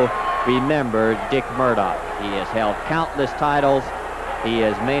people remember Dick Murdoch. He has held countless titles. He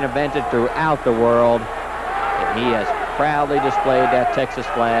has main evented throughout the world. He has proudly displayed that Texas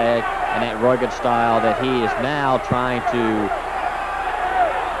flag and that rugged style that he is now trying to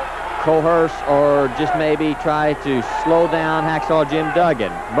coerce or just maybe try to slow down Hacksaw Jim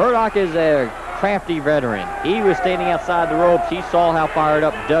Duggan. Murdoch is a crafty veteran. He was standing outside the ropes. He saw how fired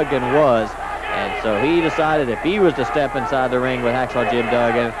up Duggan was, and so he decided if he was to step inside the ring with Hacksaw Jim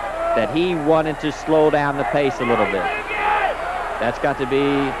Duggan, that he wanted to slow down the pace a little bit. That's got to be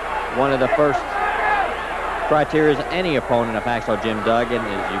one of the first criteria of any opponent of Hacksaw Jim Duggan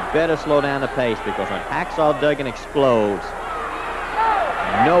is you better slow down the pace, because when Hacksaw Duggan explodes,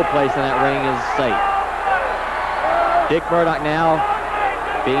 no place in that ring is safe. Dick Murdoch now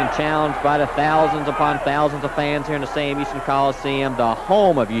being challenged by the thousands upon thousands of fans here in the Sam Houston Coliseum, the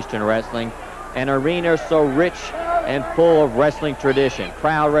home of Houston wrestling, an arena so rich and full of wrestling tradition,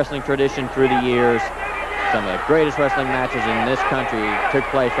 proud wrestling tradition through the years. Some of the greatest wrestling matches in this country took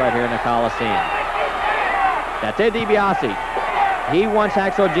place right here in the Coliseum. Now, Ted DiBiase, he wants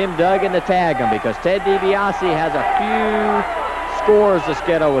Hacksaw Jim Duggan to tag him because Ted DiBiase has a few scores to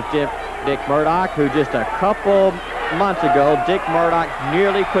settle with Dick Murdoch, who just a couple months ago, Dick Murdoch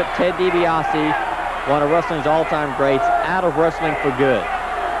nearly put Ted DiBiase, one of wrestling's all-time greats, out of wrestling for good.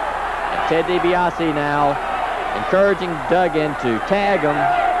 And Ted DiBiase now encouraging Duggan to tag him,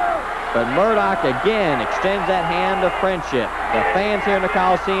 but Murdoch again extends that hand of friendship. The fans here in the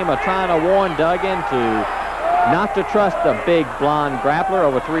Coliseum are trying to warn Duggan to not to trust the big blonde grappler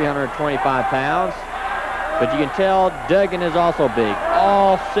over 325 pounds, but you can tell Duggan is also big.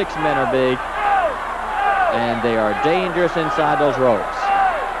 All 6 men are big, and they are dangerous inside those ropes.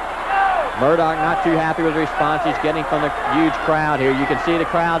 Murdoch not too happy with the response he's getting from the huge crowd here. You can see the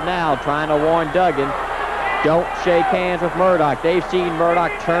crowd now trying to warn Duggan, don't shake hands with Murdoch. They've seen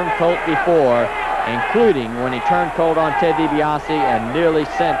Murdoch turn cold before, including when he turned cold on Ted DiBiase and nearly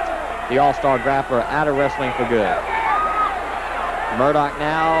sent the all-star grappler out of wrestling for good. Murdoch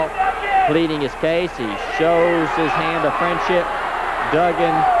now pleading his case. He shows his hand of friendship.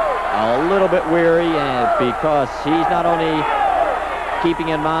 Duggan a little bit weary, and because he's not only keeping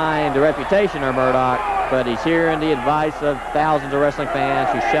in mind the reputation of Murdoch, but he's hearing the advice of thousands of wrestling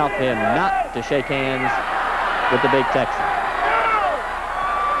fans who shout to him not to shake hands with the big Texan.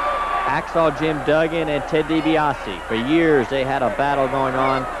 Hacksaw Jim Duggan and Ted DiBiase. For years they had a battle going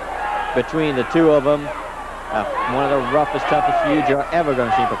on between the two of them. One of the roughest, toughest feuds you're ever going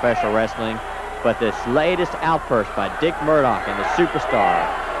to see in professional wrestling. But this latest outburst by Dick Murdoch and the Superstar,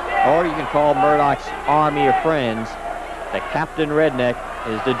 or you can call Murdoch's army of friends, the Captain Redneck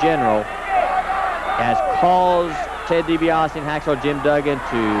is the general, has caused Ted DiBiase and Hacksaw Jim Duggan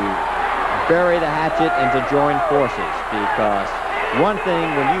to bury the hatchet and to join forces. Because one thing,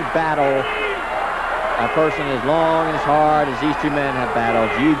 when you battle a person as long and as hard as these two men have battled,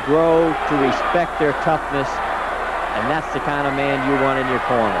 you grow to respect their toughness, and that's the kind of man you want in your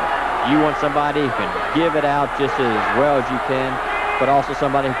corner. You want somebody who can give it out just as well as you can, but also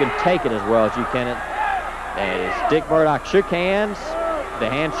somebody who can take it as well as you can. And as Dick Murdoch shook hands, the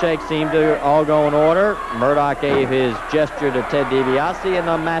handshake seemed to all go in order. Murdoch gave his gesture to Ted DiBiase, and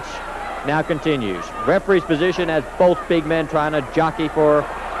the match now continues. Referee's position has both big men trying to jockey for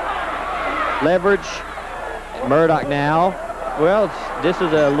leverage. Murdoch now, well, this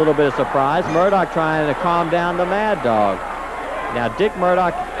is a little bit of surprise. Murdoch trying to calm down the Mad Dog. Now, Dick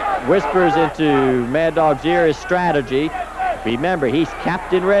Murdoch whispers into Mad Dog's ear his strategy. Remember, he's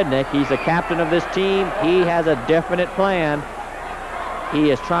Captain Redneck. He's the captain of this team. He has a definite plan. He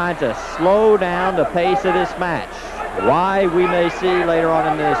is trying to slow down the pace of this match. Why, we may see later on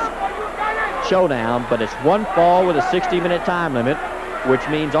in this showdown, but it's one fall with a 60-minute time limit, which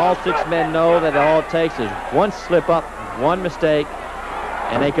means all 6 men know that all it takes is one slip-up, one mistake,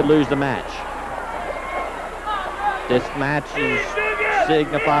 and they could lose the match. This match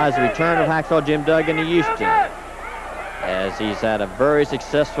signifies the return of Hacksaw Jim Duggan to Houston, as he's had a very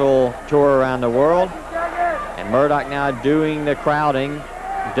successful tour around the world. And Murdoch now doing the crowding.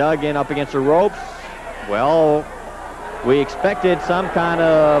 Duggan up against the ropes. Well, we expected some kind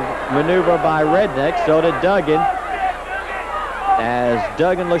of maneuver by Redneck, so did Duggan, as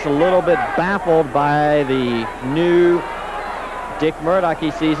Duggan looks a little bit baffled by the new Dick Murdoch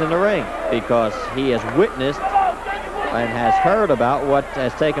he sees in the ring, because he has witnessed and has heard about what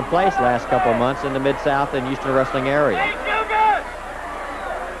has taken place the last couple of months in the Mid-South and Houston wrestling area.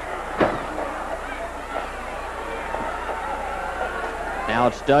 Now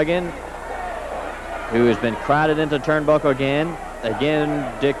it's Duggan, who has been crowded into turnbuckle again. Again,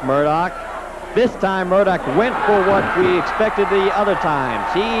 Dick Murdoch. This time Murdoch went for what we expected the other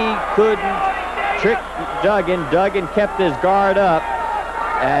times. He couldn't trick Duggan. Duggan kept his guard up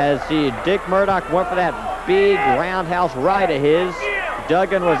as Dick Murdoch went for that big roundhouse right of his.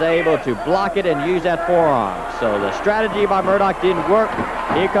 Duggan was able to block it and use that forearm. So the strategy by Murdoch didn't work.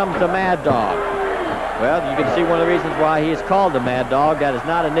 Here comes the Mad Dog. Well, you can see one of the reasons why he is called the Mad Dog. That is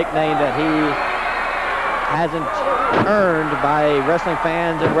not a nickname that he hasn't earned by wrestling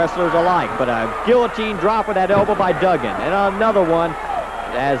fans and wrestlers alike. But a guillotine drop with that elbow by Duggan. And another one,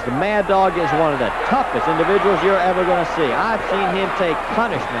 as the Mad Dog is one of the toughest individuals you're ever going to see. I've seen him take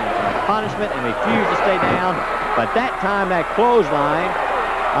punishment and refuse to stay down. But that time, that clothesline,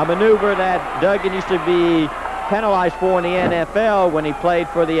 a maneuver that Duggan used to be penalized for in the NFL when he played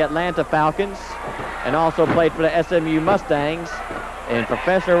for the Atlanta Falcons and also played for the SMU Mustangs. in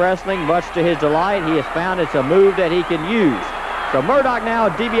professional wrestling, much to his delight. He has found it's a move that he can use. So Murdoch now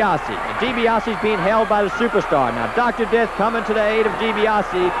DiBiase. And DiBiase's being held by the Superstar. Now Dr. Death coming to the aid of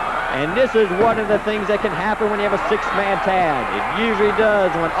DiBiase. And this is one of the things that can happen when you have a six-man tag. It usually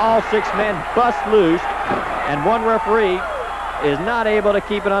does when all six men bust loose and one referee is not able to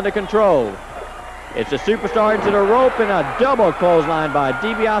keep it under control. It's the Superstar into the rope and a double clothesline by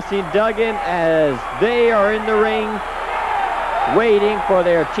DiBiase and Duggan as they are in the ring waiting for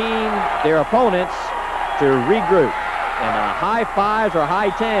their team, their opponents, to regroup. And high fives or high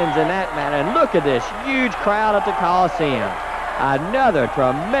tens in that manner. And look at this huge crowd at the Coliseum. Another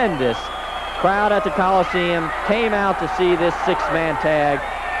tremendous crowd at the Coliseum came out to see this six-man tag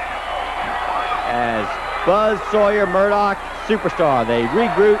as Buzz, Sawyer, Murdoch, Superstar. They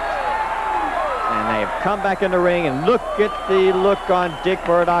regrouped and they've come back in the ring, and look at the look on Dick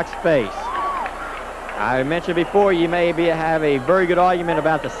Murdoch's face. I mentioned before you may have a very good argument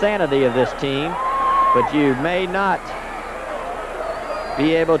about the sanity of this team, but you may not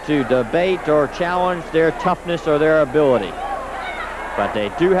be able to debate or challenge their toughness or their ability. But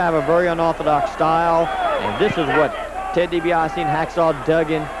they do have a very unorthodox style, and this is what Ted DiBiase and Hacksaw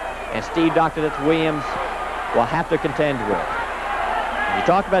Duggan and Steve Dr. Death Williams will have to contend with. When you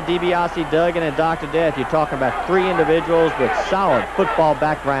talk about DiBiase, Duggan, and Dr. Death, you're talking about three individuals with solid football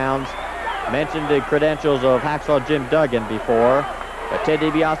backgrounds. Mentioned the credentials of Hacksaw Jim Duggan before, but Ted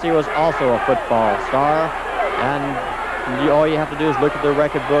DiBiase was also a football star, and all you have to do is look at the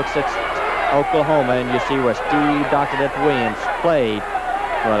record books at Oklahoma, and you see where Steve Dr. Death Williams played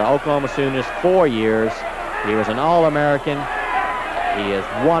for the Oklahoma Sooners 4 years. He was an All-American. He is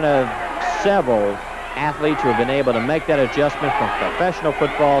one of several athletes who have been able to make that adjustment from professional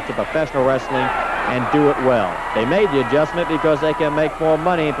football to professional wrestling and do it well. They made the adjustment because they can make more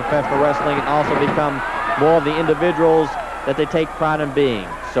money in professional wrestling and also become more of the individuals that they take pride in being.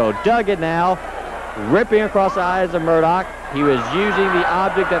 So Duggan now ripping across the eyes of Murdoch. He was using the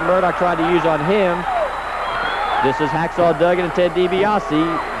object that Murdoch tried to use on him. This is Hacksaw Duggan and Ted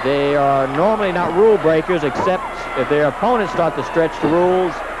DiBiase. They are normally not rule breakers, except if their opponents start to stretch the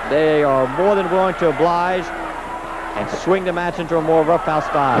rules. They are more than willing to oblige and swing the match into a more roughhouse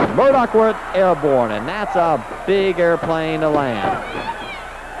style. Murdoch went airborne, and that's a big airplane to land.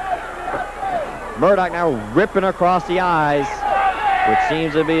 Murdoch now ripping across the eyes, which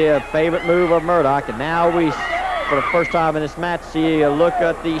seems to be a favorite move of Murdoch. And now we, for the first time in this match, see a look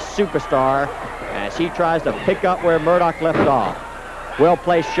at the Superstar as he tries to pick up where Murdoch left off.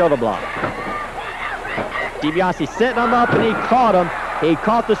 Well-placed shoulder block. DiBiase setting him up, and he caught him. He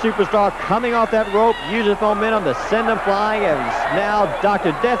caught the Superstar coming off that rope, uses momentum to send him flying, and now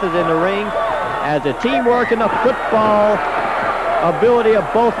Dr. Death is in the ring as the teamwork and the football ability of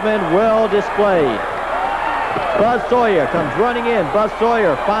both men well displayed. Buzz Sawyer comes running in. Buzz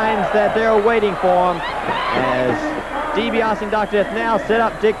Sawyer finds that they're waiting for him as DiBiase and Dr. Death now set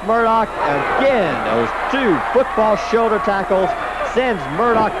up Dick Murdoch. Again, those two football shoulder tackles sends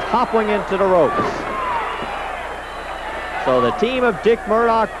Murdoch toppling into the ropes. So the team of Dick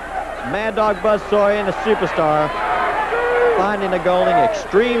Murdoch, Mad Dog Buzz Sawyer, and the Superstar finding the going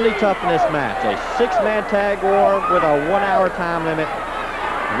extremely tough in this match. A six-man tag war with a 1 hour time limit.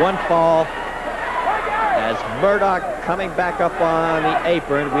 One fall. As Murdoch coming back up on the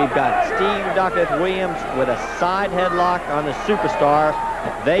apron, we've got Steve Dr. Williams with a side headlock on the Superstar.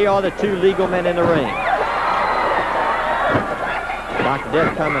 They are the two legal men in the ring. Dr.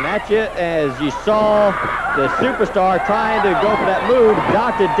 Death coming at you as you saw the Superstar trying to go for that move.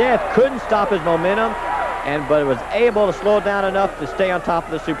 Dr. Death couldn't stop his momentum, but was able to slow it down enough to stay on top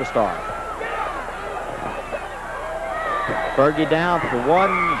of the Superstar. Fergie down for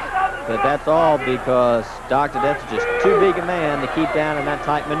one, but that's all because Dr. Death is just too big a man to keep down in that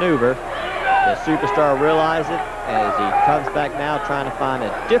tight maneuver. The Superstar realized it as he comes back now trying to find a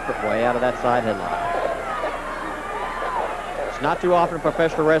different way out of that side headlock. Not too often in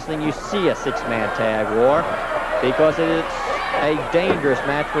professional wrestling you see a six-man tag war because it's a dangerous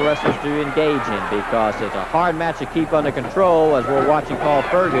match for wrestlers to engage in because it's a hard match to keep under control, as we're watching Paul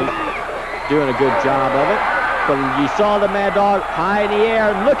Fergie doing a good job of it. But you saw the Mad Dog high in the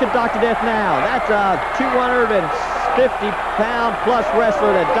air. Look at Dr. Death now. That's a 250-pound plus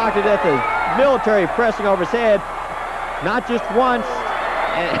wrestler that Dr. Death is military pressing over his head. Not just once,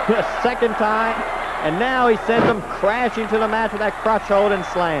 and a second time. And now he sends him crashing to the mat with that crotch hold and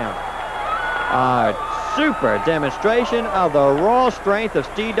slam. A super demonstration of the raw strength of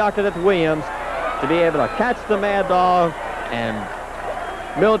Steve Dr. Death Williams to be able to catch the Mad Dog and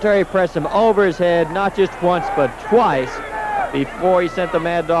military press him over his head, not just once but twice, before he sent the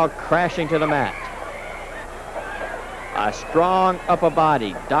Mad Dog crashing to the mat. a strong upper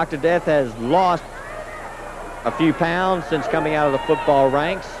body. Dr. Death has lost a few pounds since coming out of the football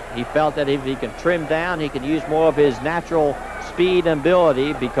ranks. He felt that if he can trim down, he can use more of his natural speed and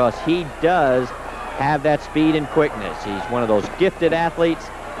ability, because he does have that speed and quickness. He's one of those gifted athletes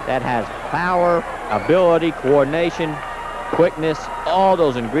that has power, ability, coordination, quickness, all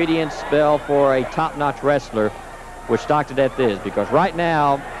those ingredients spell for a top-notch wrestler, which Dr. Death is, because right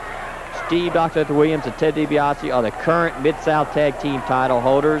now, Steve Dr. Death Williams and Ted DiBiase are the current Mid-South Tag Team title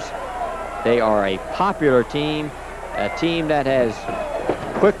holders. They are a popular team, a team that has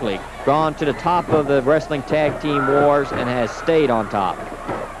quickly gone to the top of the wrestling tag team wars and has stayed on top.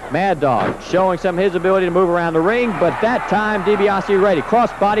 Mad Dog showing some of his ability to move around the ring, but that time DiBiase ready.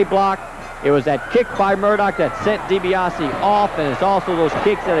 Cross body block. It was that kick by Murdoch that sent DiBiase off, and it's also those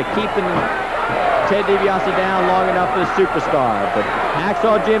kicks that are keeping Ted DiBiase down long enough for the superstar. But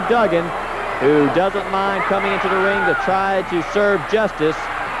Hacksaw Jim Duggan, who doesn't mind coming into the ring to try to serve justice.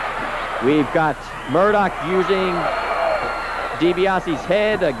 We've got Murdoch using DiBiase's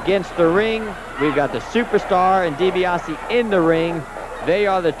head against the ring. We've got the superstar and DiBiase in the ring. They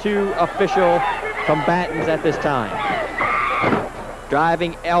are the two official combatants at this time.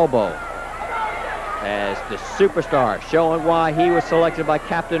 Driving elbow as the superstar showing why he was selected by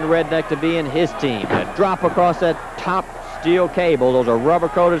Captain Redneck to be in his team. A drop across that top steel cable. Those are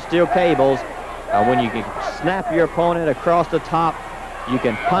rubber-coated steel cables. When you can snap your opponent across the top, you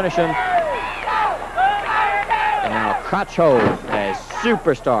can punish him. And now crotch hold as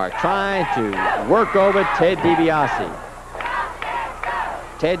superstar trying to work over Ted DiBiase.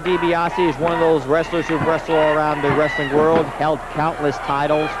 Ted DiBiase is one of those wrestlers who wrestle all around the wrestling world, held countless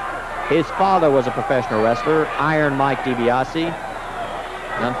titles. His father was a professional wrestler, Iron Mike DiBiase.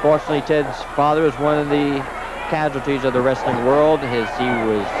 And unfortunately, Ted's father is one of the casualties of the wrestling world, as he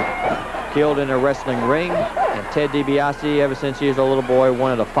was killed in a wrestling ring. And Ted DiBiase, ever since he was a little boy,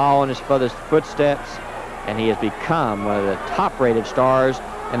 wanted to follow in his father's footsteps, and he has become one of the top-rated stars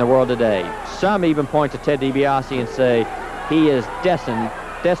in the world today. Some even point to Ted DiBiase and say he is destined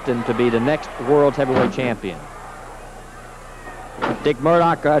to be the next world's heavyweight champion. Dick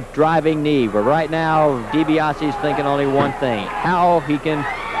Murdoch, a driving knee, but right now DiBiase is thinking only one thing: how he can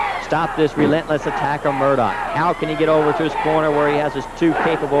stop this relentless attack of Murdoch. How can he get over to his corner where he has his two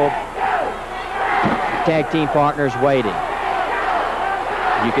capable tag team partners waiting?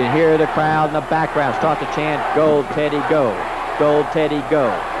 You can hear the crowd in the background start to chant, "Gold Teddy, go! Gold Teddy, go!"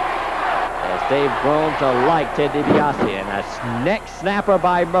 As they've grown to like Ted DiBiase, and a neck snapper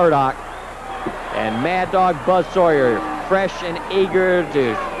by Murdoch. And Mad Dog Buzz Sawyer, fresh and eager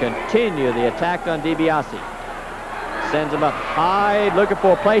to continue the attack on DiBiase. Sends him up high, looking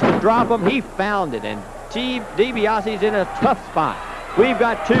for a place to drop him. He found it, and DiBiase's in a tough spot. We've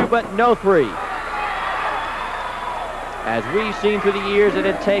got two, but no three. As we've seen through the years, that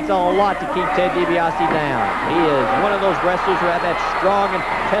it takes a lot to keep Ted DiBiase down. He is one of those wrestlers who have that strong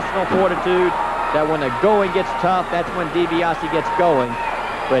intestinal fortitude that when the going gets tough, that's when DiBiase gets going.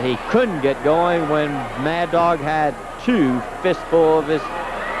 But he couldn't get going when Mad Dog had two fistfuls of his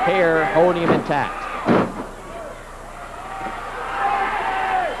hair holding him intact.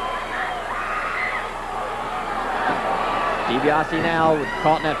 DiBiase now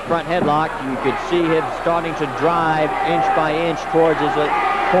caught in that front headlock. You could see him starting to drive inch by inch towards his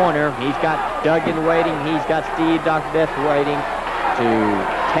corner. He's got Duggan waiting. He's got Steve Dr. Death waiting to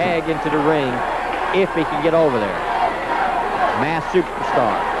tag into the ring if he can get over there. Masked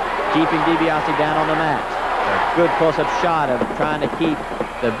superstar keeping DiBiase down on the mat. A good close-up shot of trying to keep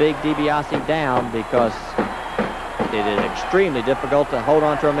the big DiBiase down, because it is extremely difficult to hold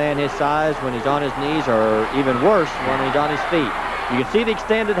on to a man his size when he's on his knees, or even worse, when he's on his feet. You can see the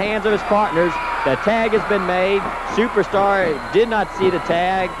extended hands of his partners. The tag has been made. Superstar did not see the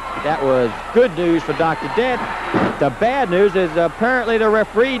tag. That was good news for Dr. Death. The bad news is apparently the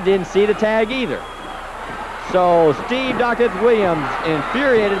referee didn't see the tag either. So Steve Dr. Williams,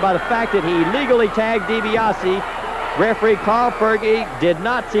 infuriated by the fact that he legally tagged DiBiase. Referee Carl Fergie did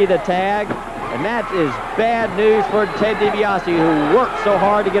not see the tag. And that is bad news for Ted DiBiase, who worked so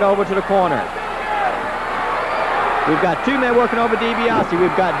hard to get over to the corner. We've got two men working over DiBiase.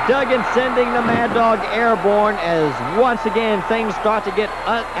 We've got Duggan sending the Mad Dog airborne, as once again things start to get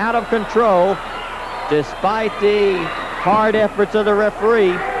out of control despite the hard efforts of the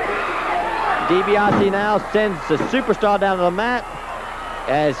referee. DiBiase now sends the superstar down to the mat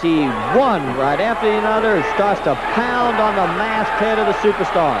as he, one right after another, starts to pound on the masked head of the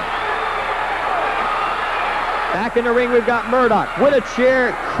superstar. Back in the ring, we've got Murdoch with a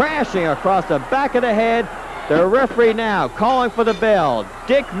chair crashing across the back of the head. The referee now calling for the bell.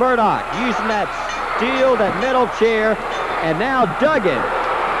 Dick Murdoch using that steel, that metal chair, And now Duggan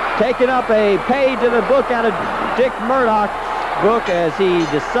taking up a page of the book out of Dick Murdoch's book as he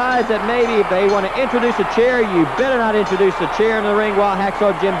decides that maybe if they want to introduce a chair, you better not introduce a chair in the ring while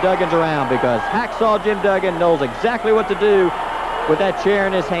Hacksaw Jim Duggan's around, because Hacksaw Jim Duggan knows exactly what to do with that chair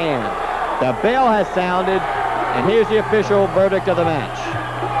in his hand. The bell has sounded, and here's the official verdict of the match.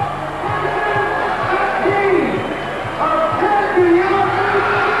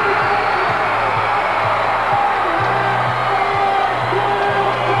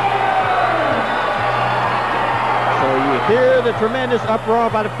 Hear the tremendous uproar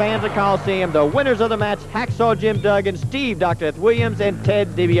by the fans at Coliseum. The winners of the match, Hacksaw Jim Duggan, Steve Dr. F. Williams, and Ted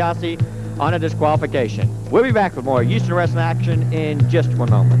DiBiase on a disqualification. We'll be back with more Houston wrestling action in just one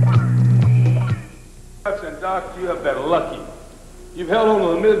moment. And Doc, you have been lucky. You've held on to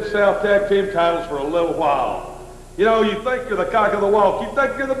the Mid-South Tag Team titles for a little while. You know, you think you're the cock of the walk. You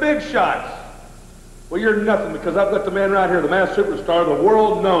think you're the big shots. Well, you're nothing, because I've got the man right here, the masked superstar, the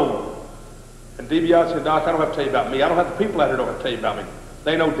world known. And DiBiase and Doc, I don't have to tell you about me. I don't have the people out here don't have to tell you about me.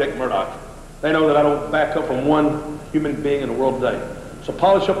 They know Dick Murdoch. They know that I don't back up from one human being in the world today. So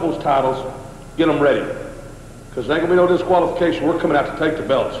polish up those titles, get them ready. Because there ain't gonna be no disqualification. We're coming out to take the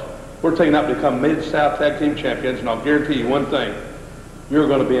belts. We're taking out to become Mid-South Tag Team Champions, and I'll guarantee you one thing. You're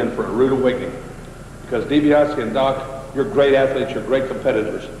gonna be in for a rude awakening. Because DiBiase and Doc, you're great athletes, you're great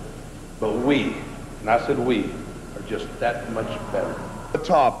competitors. But we, and I said we, are just that much better. The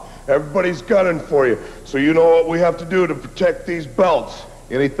top. Everybody's gunning for you. So you know what we have to do to protect these belts.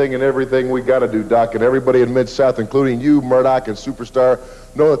 Anything and everything we got to do, Doc, and everybody in Mid-South, including you, Murdoch, and Superstar,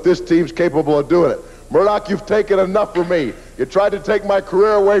 know that this team's capable of doing it. Murdoch, you've taken enough from me. You tried to take my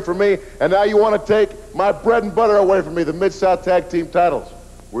career away from me, and now you want to take my bread and butter away from me, the Mid-South Tag Team titles,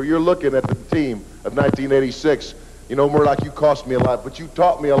 where you're looking at the team of 1986. You know, Murdoch, you cost me a lot, but you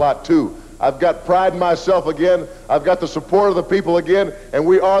taught me a lot, too. I've got pride in myself again. I've got the support of the people again, and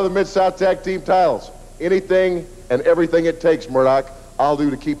we are the Mid-South Tag Team titles. Anything and everything it takes, Murdoch, I'll do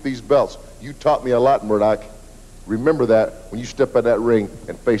to keep these belts. You taught me a lot, Murdoch. Remember that when you step in that ring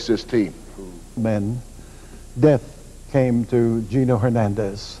and face this team. Men, death came to Gino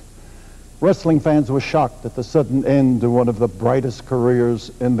Hernandez. Wrestling fans were shocked at the sudden end to one of the brightest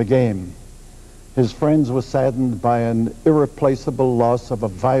careers in the game. His friends were saddened by an irreplaceable loss of a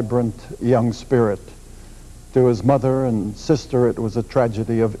vibrant young spirit. To his mother and sister, it was a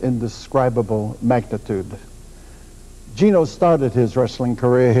tragedy of indescribable magnitude. Gino started his wrestling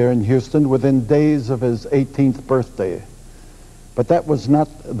career here in Houston within days of his 18th birthday. But that was not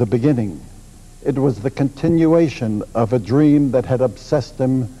the beginning. It was the continuation of a dream that had obsessed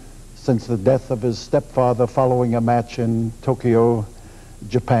him since the death of his stepfather following a match in Tokyo,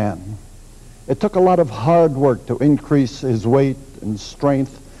 Japan. It took a lot of hard work to increase his weight and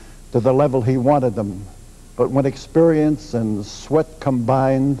strength to the level he wanted them. But when experience and sweat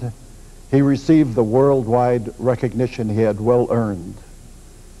combined, he received the worldwide recognition he had well earned.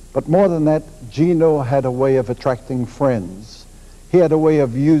 But more than that, Gino had a way of attracting friends. He had a way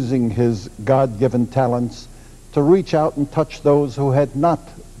of using his God-given talents to reach out and touch those who had not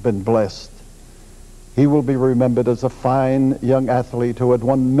been blessed. He will be remembered as a fine young athlete who had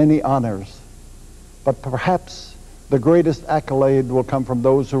won many honors. But perhaps the greatest accolade will come from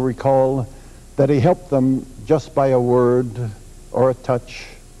those who recall that he helped them just by a word or a touch,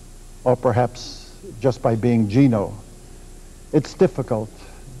 or perhaps just by being Gino. It's difficult,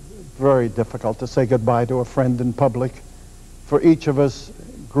 very difficult, to say goodbye to a friend in public. For each of us,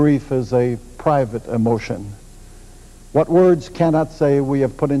 grief is a private emotion. What words cannot say, we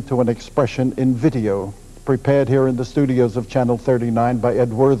have put into an expression in video, prepared here in the studios of Channel 39 by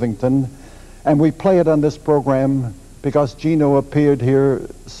Ed Worthington. And we play it on this program because Gino appeared here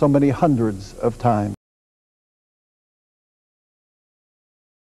so many hundreds of times.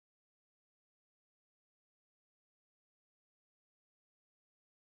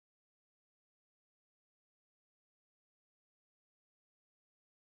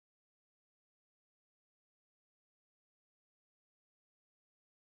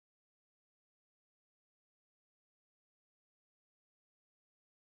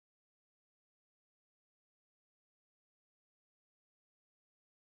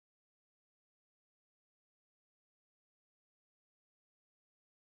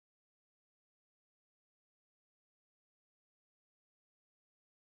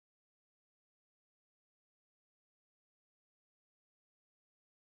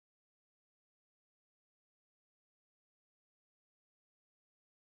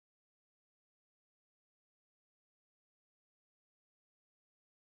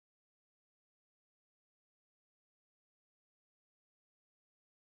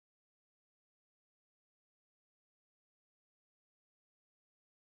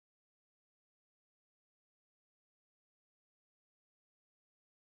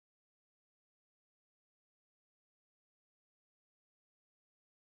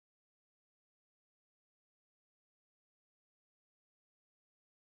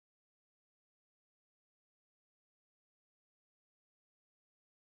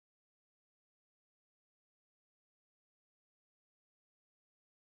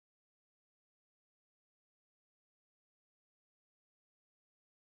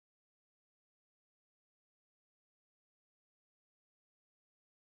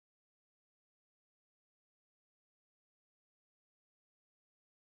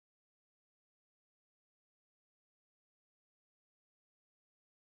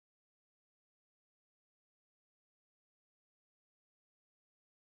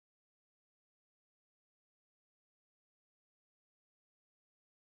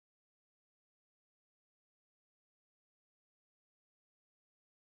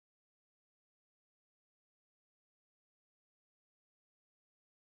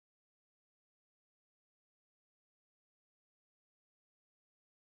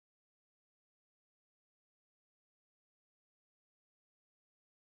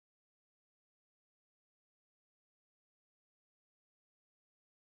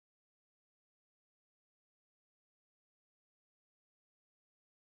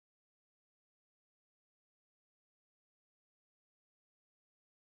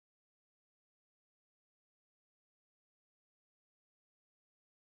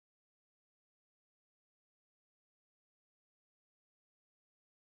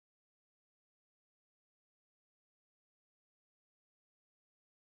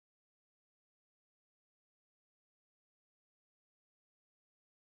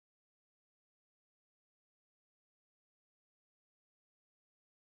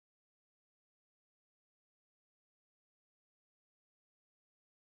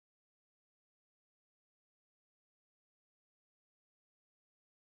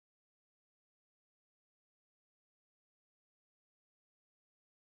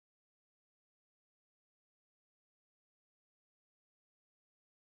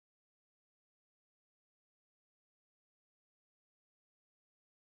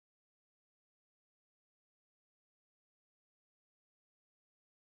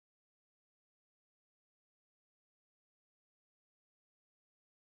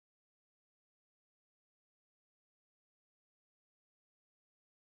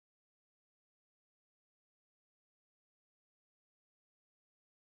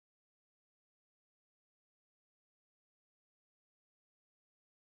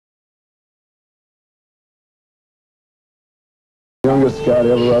 youngest guy to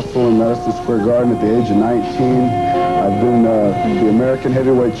ever wrestle in Madison Square Garden at the age of 19. I've been the American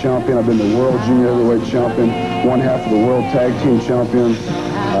heavyweight champion. I've been the world junior heavyweight champion, one half of the world tag team champion.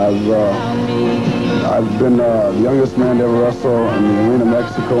 I've been the youngest man to ever wrestle in the Arena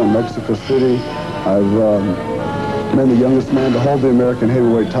Mexico in Mexico City. I've been the youngest man to hold the American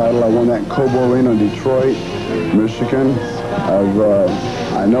heavyweight title. I won that in Cobo Arena in Detroit, Michigan.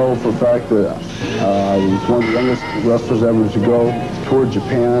 I know for a fact that I was one of the youngest wrestlers ever to go toward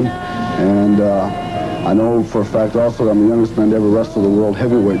Japan, and I know for a fact also that I'm the youngest man to ever wrestle the world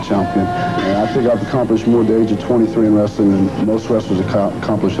heavyweight champion. And I think I've accomplished more at the age of 23 in wrestling than most wrestlers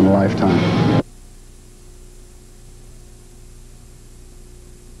accomplish in a lifetime.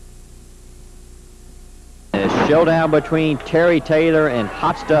 Showdown between Terry Taylor and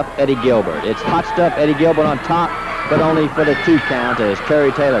Hot Stuff Eddie Gilbert. It's Hot Stuff Eddie Gilbert on top, but only for the 2 count as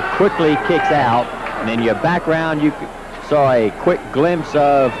Terry Taylor quickly kicks out. And in your background, you saw a quick glimpse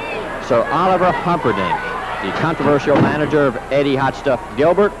of Sir Oliver Humperdink, the controversial manager of Eddie Hot Stuff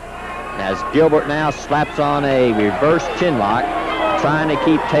Gilbert, as Gilbert now slaps on a reverse chin lock, trying to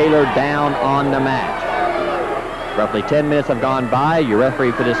keep Taylor down on the mat. Roughly 10 minutes have gone by. Your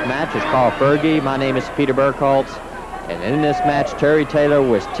referee for this match is Carl Fergie. My name is Peter Burkholtz. And in this match, Terry Taylor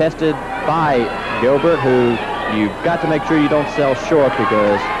was tested by Gilbert, who you've got to make sure you don't sell short,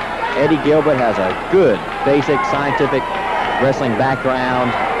 because Eddie Gilbert has a good, basic, scientific wrestling background.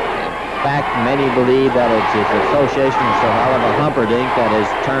 In fact, many believe that it's his association with Sir Oliver Humperdink that has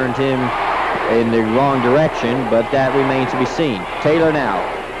turned him in the wrong direction, but that remains to be seen. Taylor now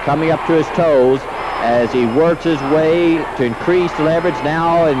coming up to his toes as he works his way to increase the leverage,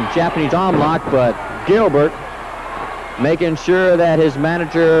 now in Japanese arm lock, but Gilbert making sure that his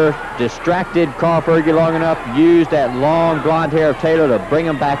manager distracted Carl Fergie long enough, used that long blonde hair of Taylor to bring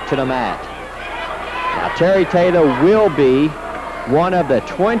him back to the mat. Now Terry Taylor will be one of the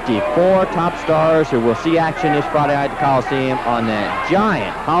 24 top stars who will see action this Friday night at the Coliseum on that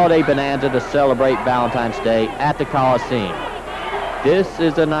giant holiday bonanza to celebrate Valentine's Day at the Coliseum. This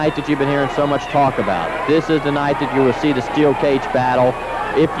is the night that you've been hearing so much talk about. This is the night that you will see the steel cage battle,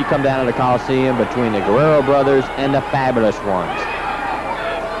 if you come down to the Coliseum, between the Guerrero brothers and the Fabulous Ones.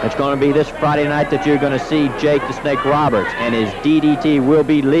 It's going to be this Friday night that you're going to see Jake the Snake Roberts, and his DDT will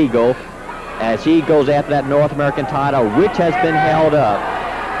be legal as he goes after that North American title, which has been held up,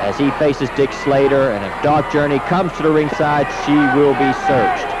 as he faces Dick Slater, and if Dark Journey comes to the ringside, she will be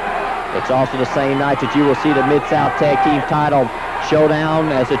searched. It's also the same night that you will see the Mid-South Tag Team title showdown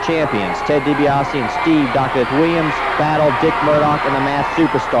as the champions. Ted DiBiase and Steve Dr. Williams battle Dick Murdoch and the Masked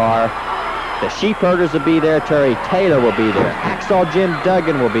Superstar. The Sheepherders will be there. Terry Taylor will be there. Hacksaw Jim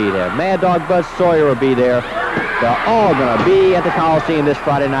Duggan will be there. Mad Dog Bud Sawyer will be there. They're all going to be at the Coliseum this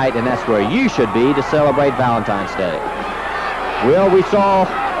Friday night, and that's where you should be to celebrate Valentine's Day. Well, we saw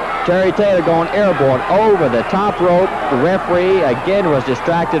Terry Taylor going airborne over the top rope. The referee again was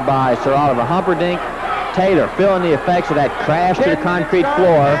distracted by Sir Oliver Humperdink. Taylor feeling the effects of that crash to the concrete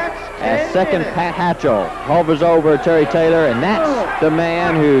floor as second Pat Hatchell hovers over Terry Taylor, and that's the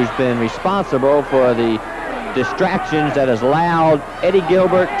man who's been responsible for the distractions that has allowed Eddie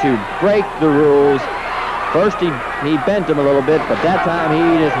Gilbert to break the rules. First he bent him a little bit, but that time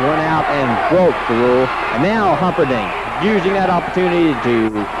he just went out and broke the rule. And now Humperdink using that opportunity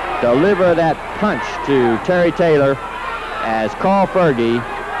to deliver that punch to Terry Taylor as Carl Fergie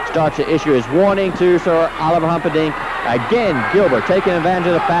starts to issue his warning to Sir Oliver Humperdink. Again, Gilbert taking advantage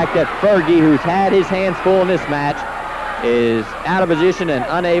of the fact that Fergie, who's had his hands full in this match, is out of position and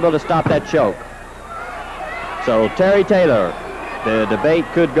unable to stop that choke. So Terry Taylor, the debate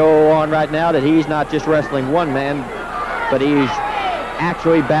could go on right now that he's not just wrestling one man, but he's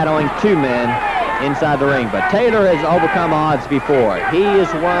actually battling 2 men inside the ring. But Taylor has overcome odds before. He is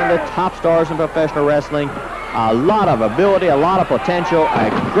one of the top stars in professional wrestling. A lot of ability, a lot of potential,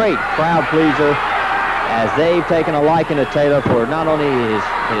 a great crowd pleaser, as they've taken a liking to Taylor for not only his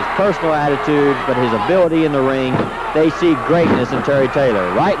personal attitude, but his ability in the ring. They see greatness in Terry Taylor.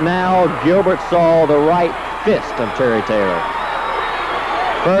 Right now, Gilbert saw the right fist of Terry Taylor.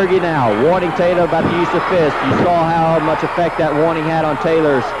 Fergie now warning Taylor about the use of fist. You saw how much effect that warning had on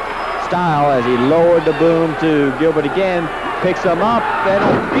Taylor's style as he lowered the boom to Gilbert again, picks him up, and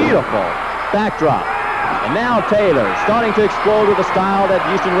a beautiful backdrop. And now Taylor starting to explode with a style that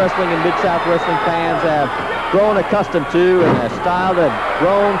Houston Wrestling and Mid-South Wrestling fans have grown accustomed to, and a style they've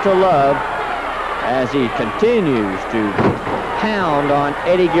grown to love, as he continues to pound on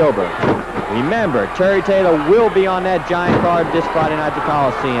Eddie Gilbert. Remember, Terry Taylor will be on that giant card this Friday night at the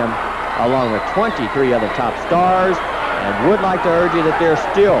Coliseum, along with 23 other top stars, and would like to urge you that there's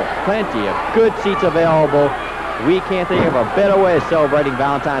still plenty of good seats available We can't think of a better way of celebrating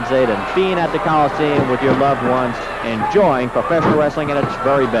Valentine's Day than being at the Coliseum with your loved ones, enjoying professional wrestling at its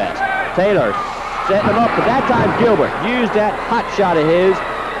very best. Taylor setting him up, but that time Gilbert used that hot shot of his,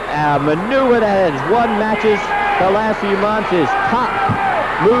 maneuver that has won matches the last few months, his top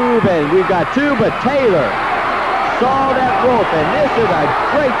move, and we've got two, but Taylor saw that rope, and this is a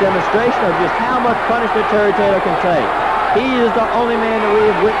great demonstration of just how much punishment Terry Taylor can take. He is the only man that we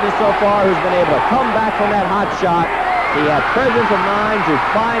have witnessed so far who's been able to come back from that hot shot. He had presence of mind to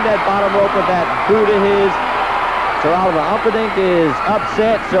find that bottom rope with that boot of his. Sir Oliver Humperdink is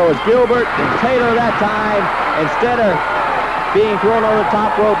upset, so is Gilbert, and Taylor that time, instead of being thrown on the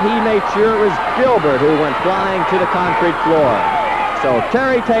top rope, he made sure it was Gilbert who went flying to the concrete floor. So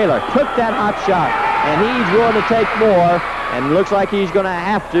Terry Taylor took that hot shot, and he's willing to take more, and looks like he's going to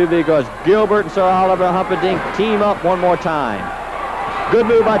have to because Gilbert and Sir Oliver Humperdink team up one more time. Good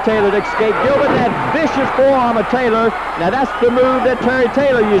move by Taylor to escape Gilbert. That vicious forearm of Taylor. Now that's the move that Terry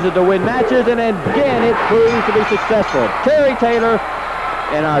Taylor uses to win matches, and again it proves to be successful. Terry Taylor,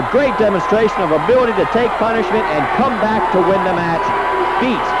 in a great demonstration of ability to take punishment and come back to win the match,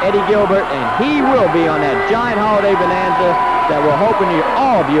 beats Eddie Gilbert, and he will be on that giant holiday bonanza that we're hoping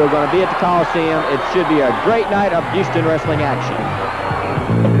all of you are going to be at the Coliseum. It should be a great night of Houston wrestling action.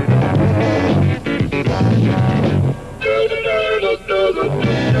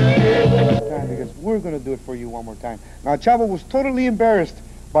 Because we're going to do it for you one more time. Now, Chavo was totally embarrassed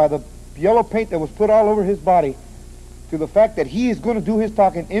by the yellow paint that was put all over his body to the fact that he is going to do his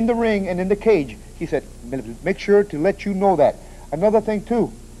talking in the ring and in the cage. He said, make sure to let you know that. Another thing,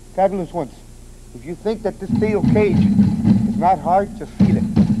 too, fabulous ones. If you think that this steel cage is not hard, just feel it.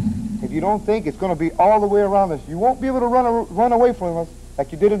 If you don't think it's going to be all the way around us, you won't be able to run away from us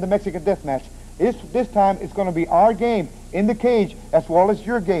like you did in the Mexican death match. This time, it's going to be our game in the cage as well as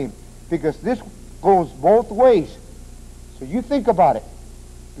your game, because this goes both ways. So you think about it,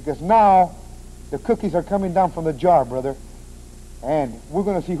 because now the cookies are coming down from the jar, brother, and we're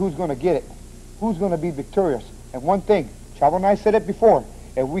going to see who's going to get it, who's going to be victorious. And one thing, Chavo and I said it before,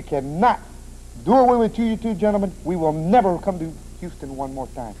 if we cannot do away with you two gentlemen, we will never come to Houston one more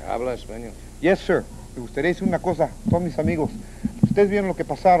time. Habla español. Yes, sir. Me gustaría decir una cosa, todos mis amigos. Ustedes vieron lo que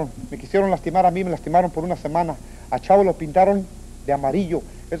pasaron. Me quisieron lastimar a mí, me lastimaron por una semana. A Chavo lo pintaron de amarillo.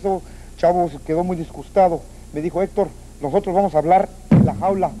 Eso, Chavo se quedó muy disgustado. Me dijo, Héctor, nosotros vamos a hablar en la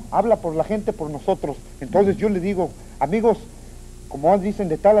jaula. Habla por la gente, por nosotros. Entonces yo le digo, amigos, como dicen,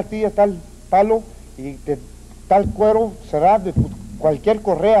 de tal astilla, tal palo, y de tal cuero será de cualquier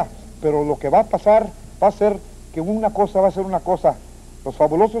correa. Pero lo que va a pasar va a ser que una cosa va a ser una cosa. Los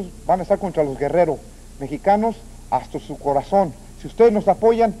fabulosos van a estar contra los guerreros mexicanos hasta su corazón. Si ustedes nos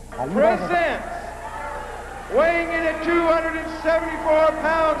apoyan, Presents, weighing in at 274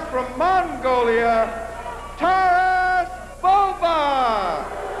 pounds from Mongolia, Taras Bulba.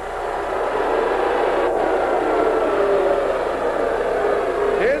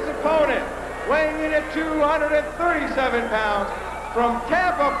 His opponent, weighing in at 237 pounds from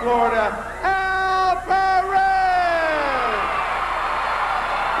Tampa, Florida, Al Perez.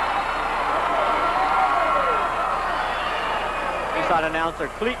 Announcer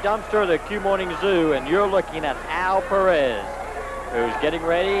Cleet Dumpster of the Q Morning Zoo, and you're looking at Al Perez, who's getting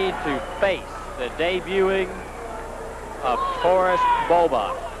ready to face the debuting of Taras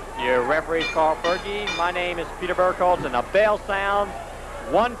Bulba. Your referee is Carl Fergie. My name is Peter Burkholz, and the bell sounds.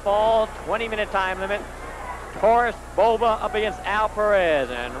 One fall, 20-minute time limit. Taras Bulba up against Al Perez,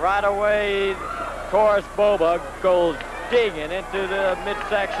 and right away Taras Bulba goes digging into the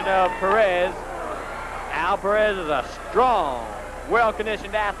midsection of Perez. Al Perez is a strong,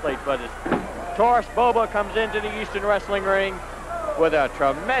 well-conditioned athlete, but as Taras Bulba comes into the Houston wrestling ring with a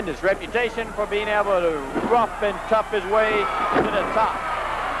tremendous reputation for being able to rough and tough his way to the top.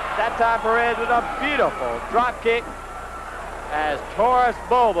 That time Perez with a beautiful drop kick as Taras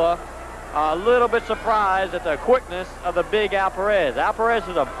Bulba a little bit surprised at the quickness of the big Al Perez. Al Perez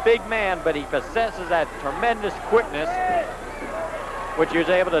is a big man, but he possesses that tremendous quickness, which he was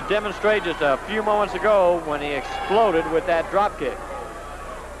able to demonstrate just a few moments ago when he exploded with that drop kick.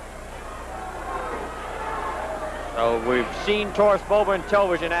 So we've seen Taras Bulba in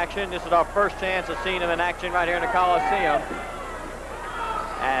television action. This is our first chance of seeing him in action right here in the Coliseum,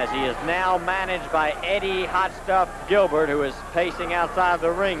 as he is now managed by Eddie Hot Stuff Gilbert, who is pacing outside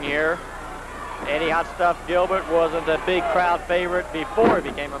the ring here. Eddie Hot Stuff Gilbert wasn't a big crowd favorite before he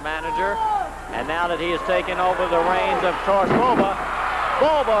became a manager, and now that he has taken over the reins of Taras Bulba,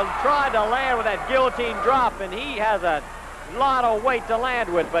 Bulba tried to land with that guillotine drop, and he has a lot of weight to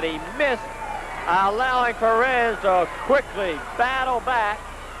land with, but he missed, allowing Perez to quickly battle back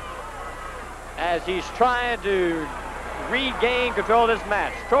as he's trying to regain control of this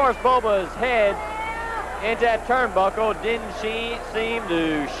match. Taurus Bulba's head into that turnbuckle didn't seem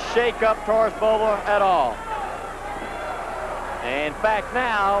to shake up Taurus Bulba at all. In fact,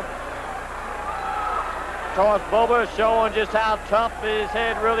 now, Taurus Bulba is showing just how tough his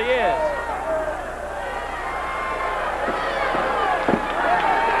head really is.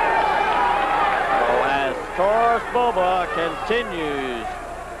 So as Taurus Bulba continues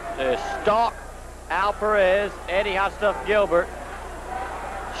to stalk Al Perez, Eddie Hot Stuff Gilbert,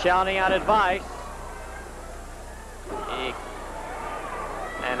 shouting out advice.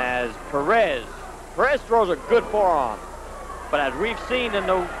 And as Perez throws a good forearm. But as we've seen in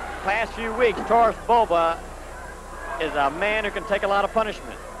the past few weeks, Taurus Bulba is a man who can take a lot of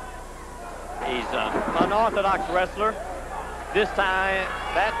punishment. He's an unorthodox wrestler. This time,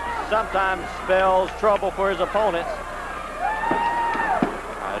 that sometimes spells trouble for his opponents.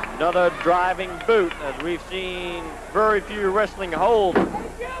 Another driving boot, as we've seen very few wrestling holds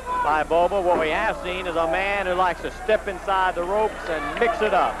by Bulba. What we have seen is a man who likes to step inside the ropes and mix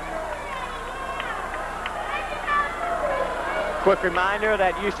it up. Quick reminder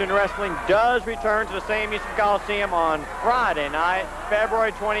that Houston Wrestling does return to the same Houston Coliseum on Friday night,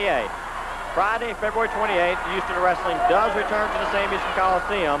 February 28th. Friday, February 28th, Houston Wrestling does return to the same Houston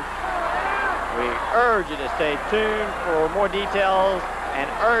Coliseum. We urge you to stay tuned for more details and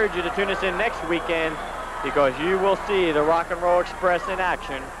urge you to tune us in next weekend because you will see the Rock and Roll Express in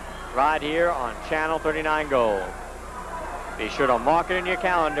action right here on Channel 39 Gold. Be sure to mark it in your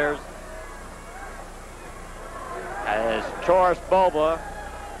calendars as Taurus Bulba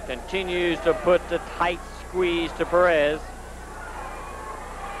continues to put the tight squeeze to Perez.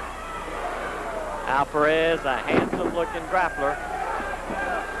 Al Perez, a handsome-looking grappler.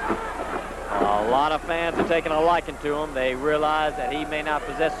 A lot of fans are taking a liking to him. They realize that he may not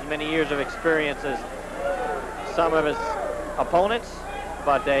possess as many years of experience as some of his opponents,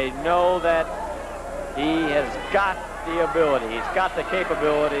 but they know that he has got the ability, he's got the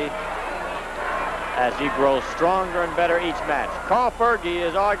capability as he grows stronger and better each match. Carl Fergie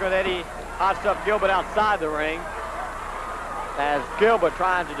is arguing with Eddie Hot Stuff Gilbert outside the ring as Gilbert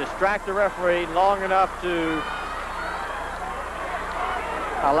trying to distract the referee long enough to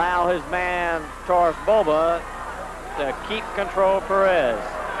allow his man Taurus Bulba to keep control of Perez.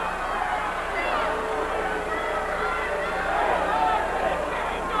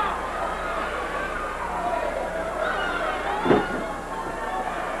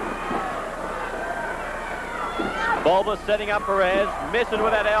 Bulba setting up Perez, misses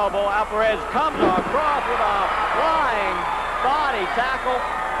with that elbow. Al Perez comes across with a flying body tackle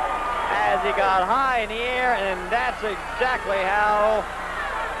as he got high in the air, and that's exactly how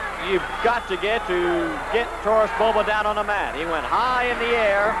you've got to get Taurus Bulba down on the mat. He went high in the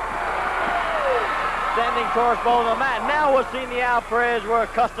air, sending Taurus Bulba to the mat. Now we're seeing the Al Perez we're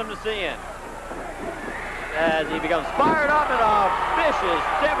accustomed to seeing as he becomes fired up in a vicious,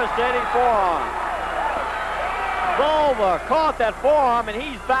 devastating forearm. Bulba caught that forearm, and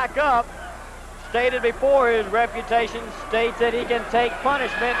he's back up. Stated before, his reputation states that he can take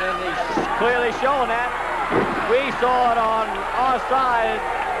punishment, and he's clearly showing that. We saw it on our side.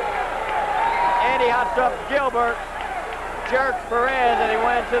 Eddie Hot Stuff Gilbert jerked Perez, and he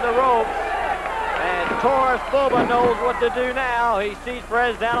went to the ropes. And Taurus Bulba knows what to do now. He sees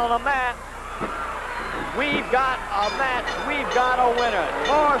Perez down on the mat. We've got a match. We've got a winner.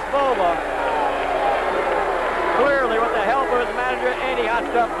 Taurus Bulba, clearly with the help of his manager, Eddie Hot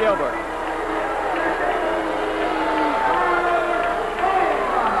Stuff Gilbert.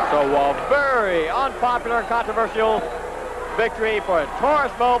 So a very unpopular and controversial victory for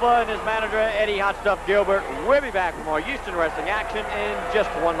Taurus Bulba and his manager, Eddie Hot Stuff Gilbert. We'll be back for more Houston Wrestling action in just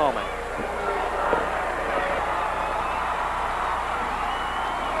one moment.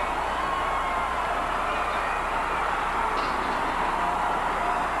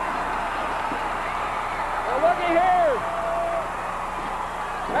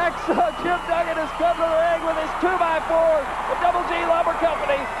 HACKSAW Jim Duggan has come to the ring with his 2x4, the Double G Lumber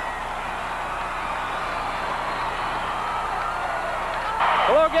Company.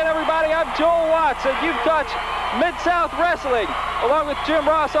 Hello again, everybody. I'm Joel Watts, and you've touched Mid-South Wrestling. Along with Jim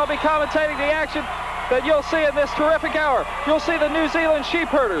Ross, I'll be commentating the action that you'll see in this terrific hour. You'll see the New Zealand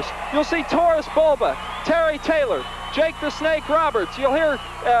Sheepherders. You'll see Taurus Bulba, Terry Taylor, Jake the Snake Roberts. You'll hear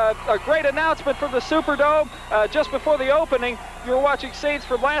a great announcement from the Superdome just before the opening. You're watching scenes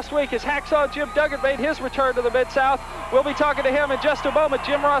from last week as HACKSAW Jim Duggan made his return to the Mid-South. We'll be talking to him in just a moment.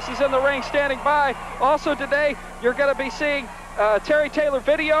 Jim Ross is in the ring standing by. Also today, you're going to be seeing Terry Taylor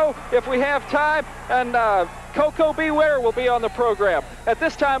video if we have time, and Koko B. Ware will be on the program. At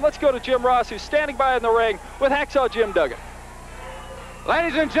this time, let's go to Jim Ross, who's standing by in the ring with Hacksaw Jim Duggan.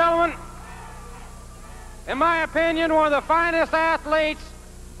 Ladies and gentlemen, in my opinion, one of the finest athletes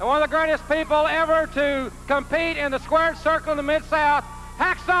and one of the greatest people ever to compete in the squared circle in the Mid-South,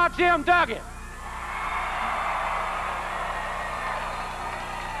 Hacksaw Jim Duggan.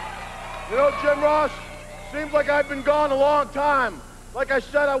 You know, Jim Ross, seems like I've been gone a long time. Like I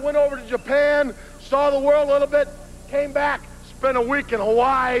said, I went over to Japan, saw the world a little bit, came back, spent a week in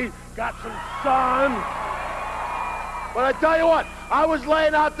Hawaii, got some sun. But I tell you what, I was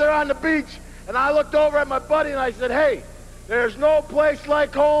laying out there on the beach, and I looked over at my buddy and I said, hey, there's no place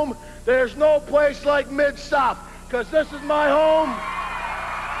like home, there's no place like Mid-South, because this is my home.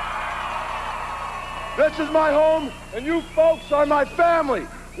 This is my home, and you folks are my family.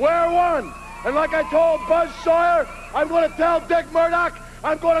 We're one. And like I told Buzz Sawyer, I'm going to tell Dick Murdoch,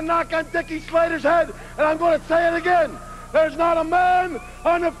 I'm going to knock on Dick Slater's head, and I'm going to say it again. There's not a man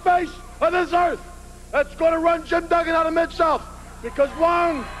on the face of this earth that's going to run Jim Duggan out of Mid-South. Because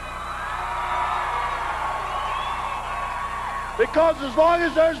one, because as long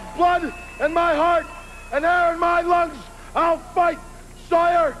as there's blood in my heart and air in my lungs, I'll fight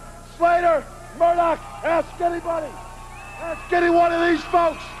Sawyer, Slater, Murdoch. Ask anybody. Ask any one of these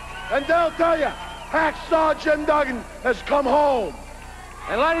folks, and they'll tell you, Hacksaw Jim Duggan has come home.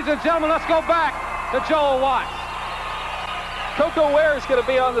 And ladies and gentlemen, let's go back to Joel Watts. Koko Ware is going to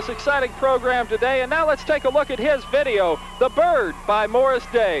be on this exciting program today, and now let's take a look at his video, The Bird by Morris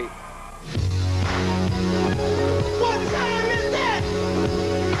Day. What time is that?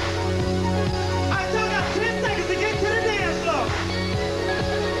 I still got 10 seconds to get to the dance floor.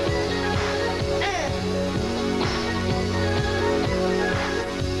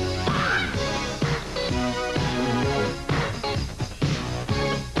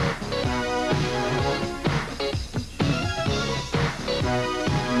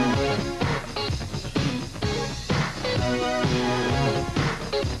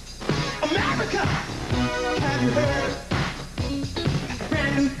 America, have you heard? A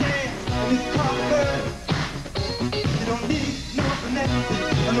brand new dance, and it's called the Bird. You don't need no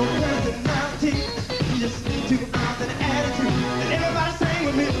finesse or no personality. You just need to out an attitude. And everybody sing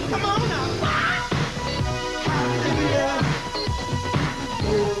with me. Come on now. Hallelujah.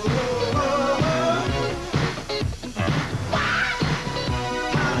 Oh, oh, oh, oh.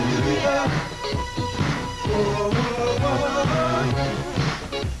 Hallelujah. Oh, oh, oh, oh.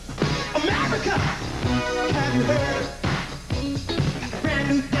 America, have you heard? A brand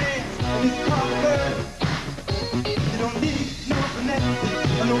new dance, and it's called the Bird. You don't need no finesse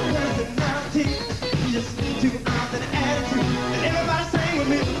or no personality. You just need to out an attitude. And everybody sing with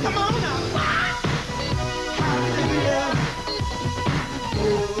me. Come on now. Hallelujah.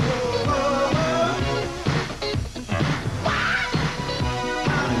 Oh, oh, oh, oh.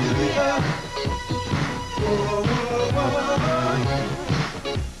 Hallelujah. Oh, oh, oh, oh.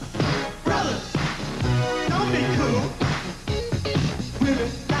 Brothers, don't be cool. Women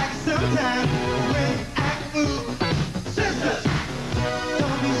like sometimes when you act fool. Sisters,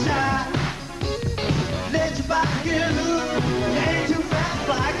 don't be shy. Let your body get loose. You ain't too fast to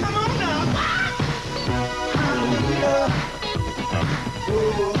fly. Come on now. Hallelujah. Oh,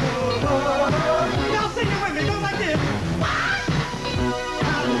 oh, oh, oh. Y'all sing it with me. Go like this.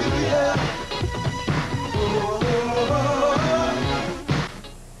 Hallelujah. Oh, oh, oh, oh.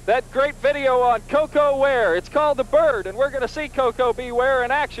 That great video on Koko Ware. It's called The Bird, and we're going to see Koko B. Ware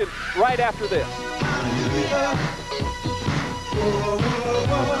in action right after this. Hallelujah. Oh, oh,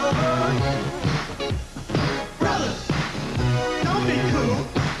 oh, oh. Brothers, don't be cool.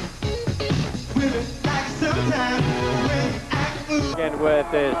 Women like sometimes when you act fool. And with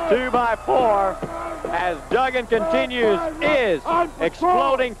his 2x4 as Duggan continues his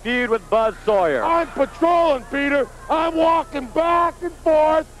exploding feud with Buzz Sawyer. I'm patrolling, Peter. I'm walking back and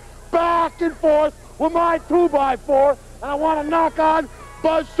forth with my 2x4, and I want to knock on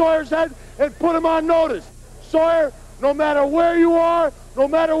Buzz Sawyer's head and put him on notice. Sawyer, no matter where you are, no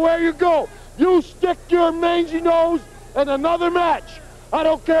matter where you go, you stick your mangy nose in another match. I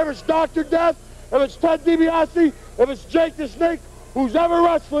don't care if it's Dr. Death, if it's Ted DiBiase, if it's Jake the Snake, who's ever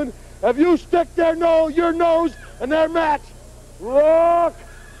wrestling. If you stick your nose in their match, look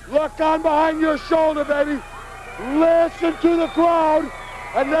on behind your shoulder, baby. Listen to the crowd,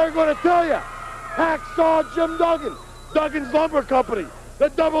 and they're going to tell you, Hacksaw Jim Duggan, Duggan's Lumber Company, the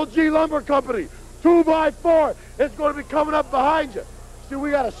Double G Lumber Company, 2x4 is going to be coming up behind you. See, we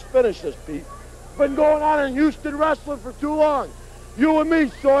got to finish this, Pete. It's been going on in Houston wrestling for too long. You and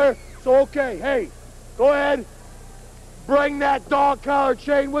me, Sawyer. So, okay, hey, go ahead. Bring that dog collar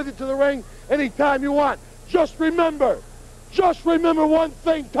chain with you to the ring anytime you want. Just remember one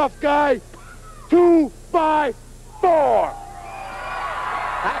thing, tough guy. 2 by 4.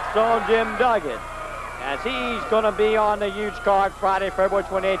 Hacksaw Jim Duggan, as he's going to be on the huge card Friday, February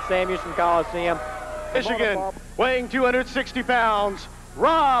 28th, Sam Houston Coliseum. Michigan, weighing 260 pounds,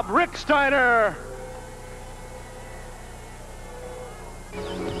 Rob Ricksteiner.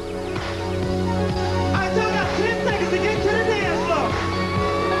 I still got 10 seconds to get to the dance floor.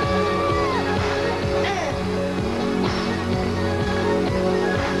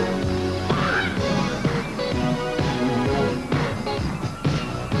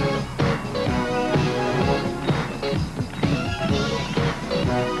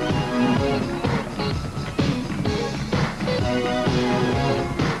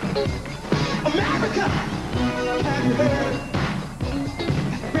 America, have you heard?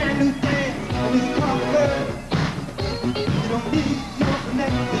 Brand new dance on this conquer. You don't need no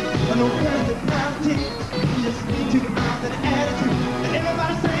connection or no personality. You just need to get out of the attitude. And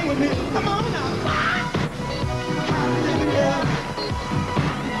everybody sing with me. Come on now. Hallelujah.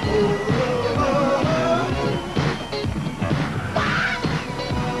 Oh, oh, oh, oh.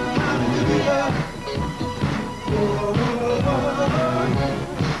 Hallelujah. Oh, oh, oh, oh.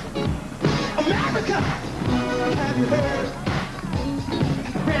 America, have you heard?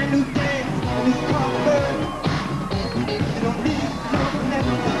 Brand new dance on this conquer. You don't need no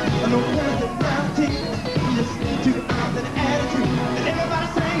connection or no personality. You just need to get out of the attitude. And everybody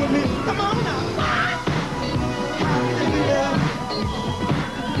sing with me. Come on now. Hallelujah.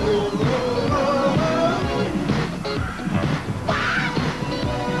 Oh, oh, oh, oh.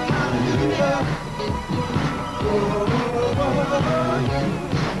 Hallelujah. Oh, oh, oh, oh.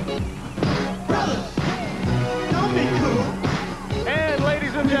 Brothers, don't be cool. And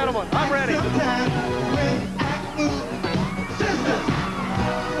ladies and gentlemen, I'm ready.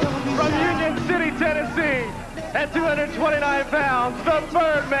 From Union City, Tennessee, at 229 pounds, the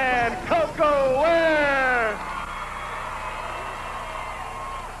Birdman, Koko Ware.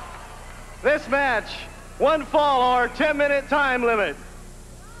 This match, 1 fall or 10-minute time limit.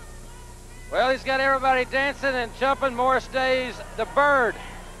 Well, he's got everybody dancing and jumping. Morris Day's the Bird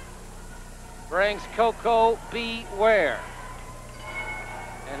brings Koko B. Ware.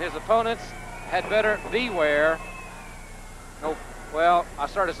 And his opponents had better beware. No, well, I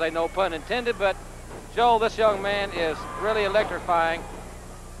started to say no pun intended, but Joel, this young man is really electrifying.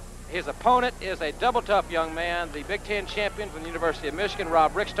 His opponent is a double tough young man, the Big Ten champion from the University of Michigan,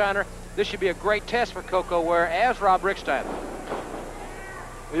 Rob Ricksteiner. This should be a great test for Koko Ware as Rob Ricksteiner.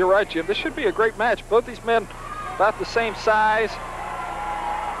 Well, you're right, Jim. This should be a great match. Both these men about the same size,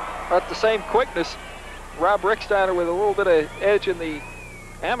 about the same quickness. Rob Ricksteiner with a little bit of edge in the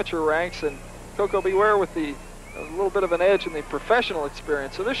amateur ranks, and Koko B. Ware with a little bit of an edge in the professional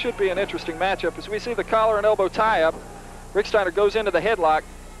experience. So this should be an interesting matchup. As we see the collar and elbow tie-up, Ricksteiner goes into the headlock.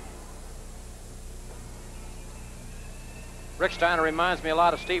 Ricksteiner reminds me a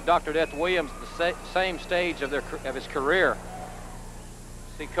lot of Steve Dr. Death Williams at the same stage of his career.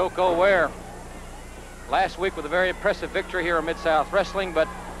 See Koko Ware last week with a very impressive victory here in Mid-South Wrestling, but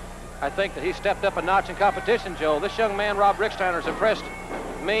I think that he stepped up a notch in competition, Joe. This young man, Rob Ricksteiner, has impressed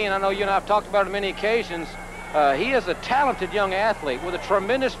me, and I know you and I have talked about it on many occasions. He is a talented young athlete with a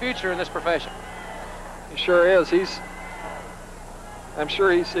tremendous future in this profession. He sure is. I'm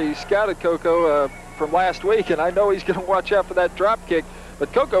sure he scouted Koko from last week, and I know he's going to watch out for that drop kick.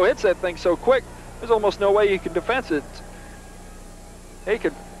 But Koko hits that thing so quick, there's almost no way you can defense it. He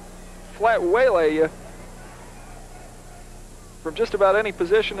could flat waylay you from just about any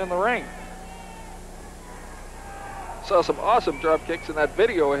position in the ring. Saw some awesome drop kicks in that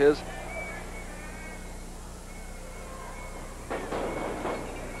video of his.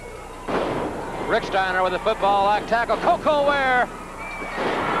 Ricksteiner with a football-like tackle. Koko Ware.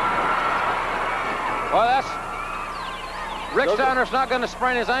 Well, that's... Ricksteiner's not going to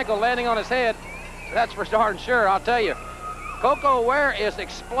sprain his ankle landing on his head. That's for darn sure, I'll tell you. Koko Ware is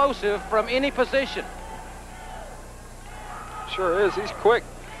explosive from any position. Sure is. He's quick.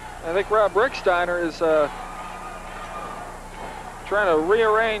 I think Rob Ricksteiner is trying to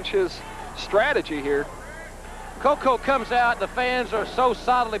rearrange his strategy here. Koko comes out. The fans are so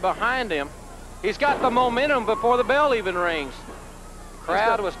solidly behind him. He's got the momentum before the bell even rings.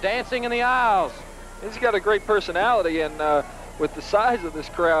 Crowd was dancing in the aisles. He's got a great personality, and with the size of this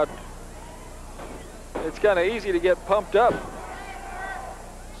crowd, it's kind of easy to get pumped up.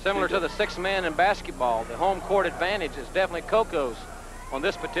 Similar to the 6 men in basketball, the home court advantage is definitely Koko's on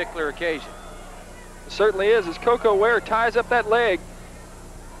this particular occasion. It certainly is. As Koko Ware ties up that leg,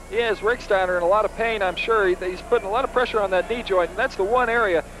 He has Rick Steiner in a lot of pain, I'm sure. He's putting a lot of pressure on that knee joint, and that's the one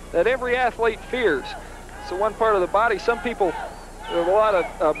area that every athlete fears. It's the one part of the body. Some people, a lot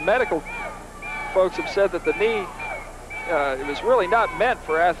of medical folks have said that the knee, it was really not meant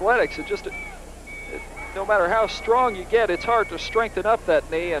for athletics. No matter how strong you get, it's hard to strengthen up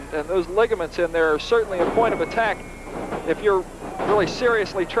that knee, and those ligaments in there are certainly a point of attack if you're really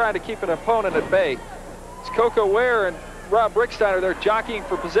seriously trying to keep an opponent at bay. It's Koko Ware and Rob Ricksteiner. They're jockeying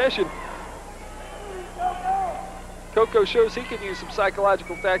for possession. Koko shows he can use some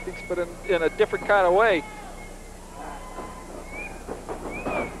psychological tactics, but in a different kind of way.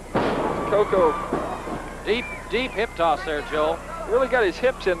 Koko, Deep hip toss there, Joel. Really got his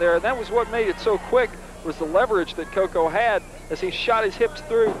hips in there, and that was what made it so quick, was the leverage that Koko had as he shot his hips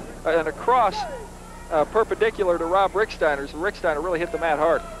through and across perpendicular to Rob Ricksteiner's. Ricksteiner really hit the mat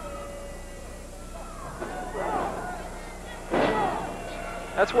hard.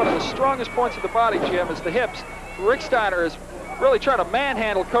 That's one of the strongest points of the body, Jim, is the hips. Ricksteiner is really trying to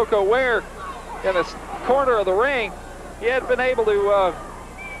manhandle Koko Ware in the corner of the ring. He hadn't been able to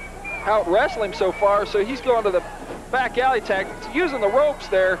out-wrestle him so far, so he's going to the back alley tactics, using the ropes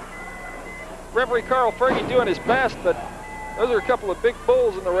there. Referee Carl Fergie doing his best, but those are a couple of big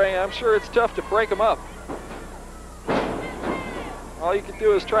bulls in the ring. I'm sure it's tough to break them up. All you can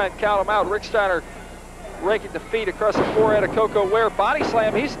do is try and count them out. Ricksteiner raking the feet across the forehead of Koko Ware. Body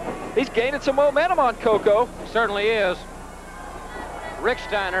slam. He's gaining some momentum on Koko. Certainly is.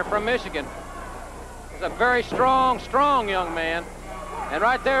 Ricksteiner from Michigan is a very strong young man. And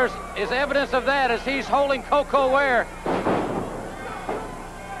right there is evidence of that as he's holding Koko Ware.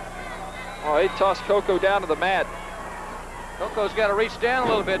 Oh, he tossed Koko down to the mat. Koko's got to reach down a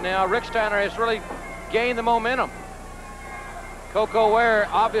little bit now. Ricksteiner has really gained the momentum. Koko Ware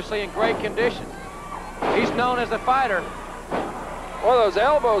obviously in great condition. He's known as a fighter. Oh, those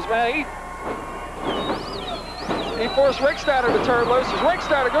elbows, man. He forced Ricksteiner to turn loose as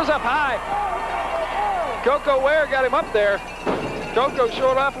Ricksteiner goes up high. Koko Ware got him up there. Koko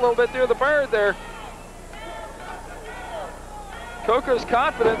showed off a little bit through the bird there. Koko's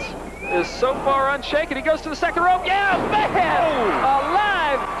confidence is so far unshaken. He goes to the second rope. Yeah, man!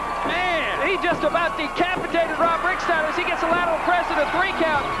 Alive! Man! He just about decapitated Rob Ricksteiner as he gets a lateral press and a 3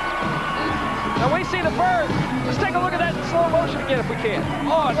 count. Now we see the bird. Let's take a look at that in slow motion again if we can.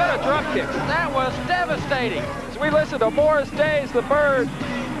 Oh, what a drop kick. That was devastating. As we listen to Morris Day's The Bird.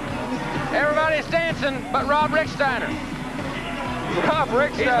 Everybody's dancing but Rob Ricksteiner. Rob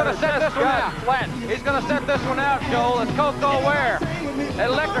Ricksteiner He's going to set this one out. Flat. He's going to set this one out, Joel. It's Koko Ware.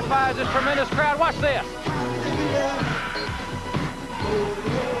 Electrifies this tremendous crowd. Watch this.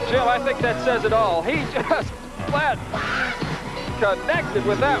 Jim, I think that says it all. He just flat connected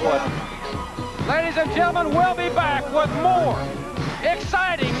with that one. Ladies and gentlemen, we'll be back with more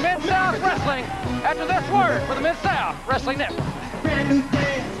exciting Mid-South Wrestling after this word for the Mid-South Wrestling Network. Brand new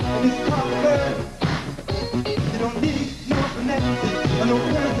dance, and it's called the bird. You don't need no finesse, or no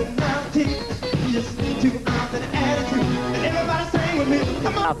personality. You just need 2 arms and an attitude. And everybody sing with me.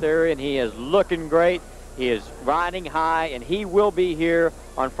 Come on. Out there, and he is looking great. He is riding high, and he will be here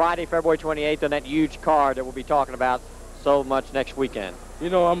on Friday, February 28th on that huge card that we'll be talking about so much next weekend. You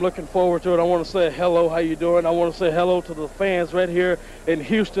know, I'm looking forward to it. I want to say hello, how you doing? I want to say hello to the fans right here in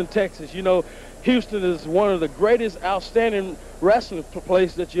Houston, Texas. You know, Houston is one of the greatest, outstanding wrestling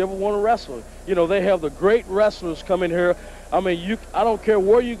place that you ever want to wrestle. You know, they have the great wrestlers come in here. I mean, I don't care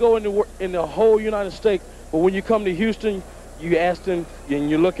where you go in the whole United States, but when you come to Houston, you ask them, and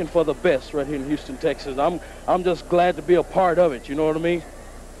you're looking for the best right here in Houston, Texas. I'm just glad to be a part of it, you know what I mean?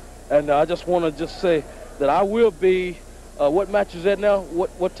 And I just want to just say that I will be, what match is that now?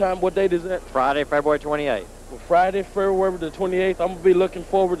 What time, what date is that? Friday, February 28th. Well, Friday, February the 28th, I'm going to be looking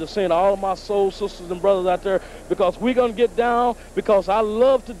forward to seeing all of my soul sisters and brothers out there, because we're going to get down, because I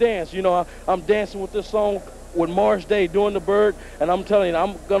love to dance. You know, I'm dancing with this song with Morris Day doing the bird, and I'm telling you,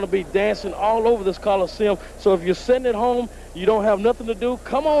 I'm going to be dancing all over this Coliseum. So if you're sitting at home, you don't have nothing to do,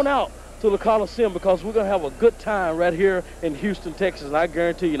 come on out to the Coliseum, because we're going to have a good time right here in Houston, Texas, and I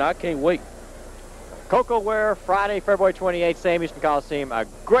guarantee you, and I can't wait. Koko Ware, Friday, February 28th, Sam Houston Coliseum. A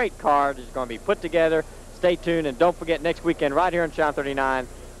great card is going to be put together. Stay tuned, and don't forget, next weekend, right here on Channel 39,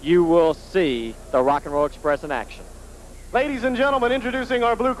 you will see the Rock and Roll Express in action. Ladies and gentlemen, introducing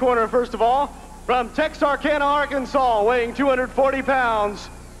our blue corner, first of all, from Texarkana, Arkansas, weighing 240 pounds,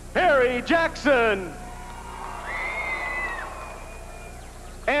 Harry Jackson.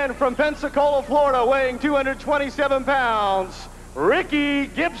 And from Pensacola, Florida, weighing 227 pounds, Ricky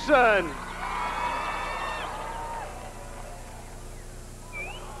Gibson.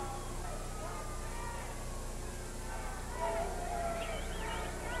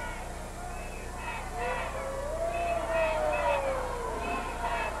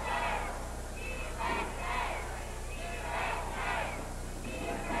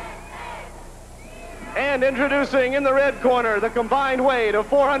 And introducing in the red corner, the combined weight of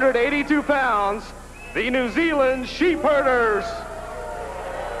 482 pounds, the New Zealand Sheepherders.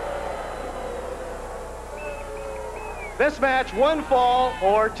 This match, 1 fall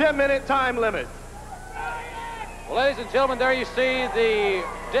or 10-minute time limit. Well, ladies and gentlemen, there you see the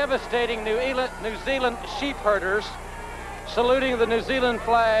devastating New Zealand Sheepherders saluting the New Zealand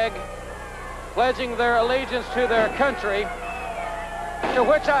flag, pledging their allegiance to their country, to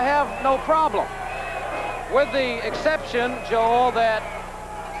which I have no problem. With the exception, Joel, that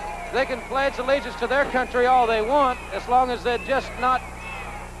they can pledge allegiance to their country all they want, as long as they just not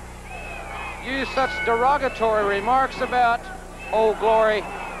use such derogatory remarks about Old Glory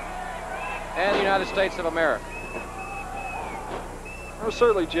and the United States of America. Well,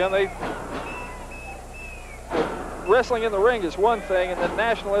 certainly, Jim. Wrestling in the ring is one thing, and then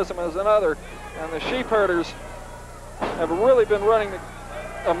nationalism is another. And the Sheepherders have really been running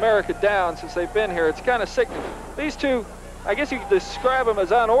America down since they've been here. It's kind of sickening. These two, I guess you could describe them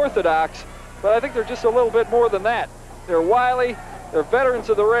as unorthodox, but I think they're just a little bit more than that. They're wily, they're veterans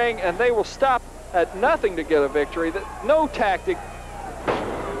of the ring, and they will stop at nothing to get a victory. No tactic,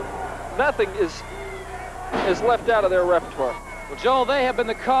 nothing is left out of their repertoire. Well, Joel, they have been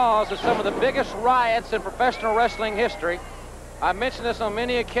the cause of some of the biggest riots in professional wrestling history. I mentioned this on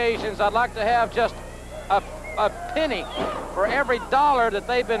many occasions. I'd like to have just a penny for every dollar that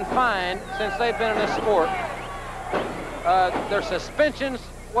they've been fined since they've been in this sport. Their suspensions,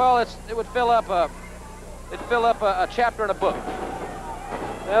 well, it would fill up a chapter in a book.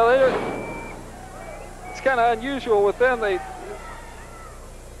 Well, it's kind of unusual with them.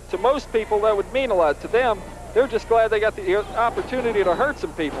 To most people, that would mean a lot. To them, they're just glad they got the opportunity to hurt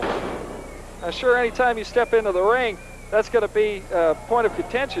some people. Now, sure, anytime you step into the ring, that's going to be a point of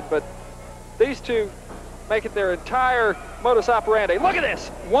contention, but these two make it their entire modus operandi. Look at this!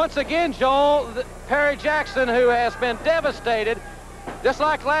 Once again, Joel, Perry Jackson, who has been devastated, just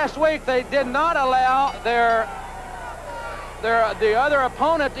like last week, they did not allow the other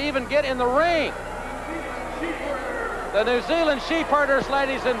opponent to even get in the ring. The New Zealand Sheepherders,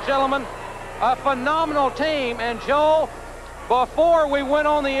 ladies and gentlemen, a phenomenal team. And Joel, before we went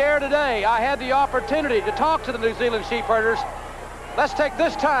on the air today, I had the opportunity to talk to the New Zealand Sheepherders. Let's take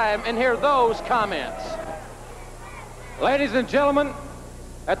this time and hear those comments. Ladies and gentlemen,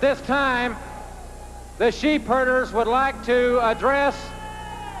 at this time, the Sheepherders would like to address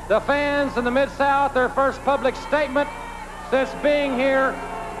the fans in the Mid-South, their first public statement since being here.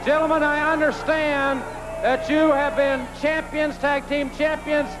 Gentlemen, I understand that you have been champions, tag team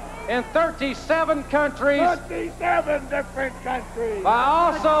champions, in 37 countries. 37 different countries. I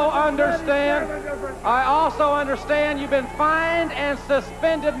also understand you've been fined and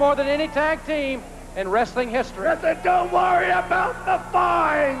suspended more than any tag team in wrestling history. Listen, don't worry about the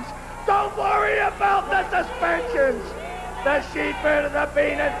fines. Don't worry about the suspensions. The Sheepherders have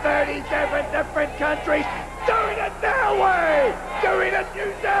been in 37 different countries, doing it their way, doing it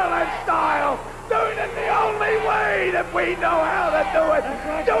New Zealand style, doing it the only way that we know how to do it,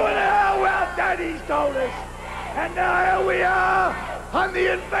 doing it how our daddies told us. And now here we are on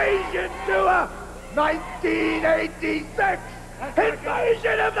the Invasion Tour 1986.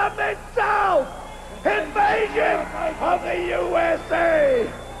 Invasion of the Mid-South. Invasion of the USA.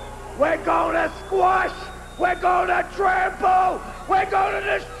 We're going to squash. We're going to trample. We're going to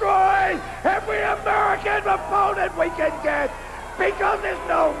destroy every American opponent we can get. Because there's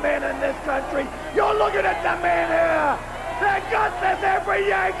no men in this country. You're looking at the men here. They're gutless. Every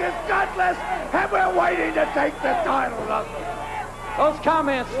Yank is gutless. And we're waiting to take the title of them. Those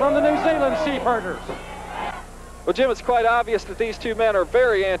comments from the New Zealand Sheepherders. Well, Jim, it's quite obvious that these two men are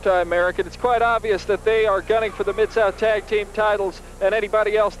very anti-American. It's quite obvious that they are gunning for the Mid-South tag team titles and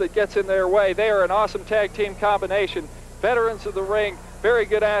anybody else that gets in their way. They are an awesome tag team combination. Veterans of the ring, very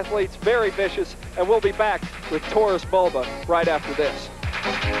good athletes, very vicious, and we'll be back with Taurus Bulba right after this.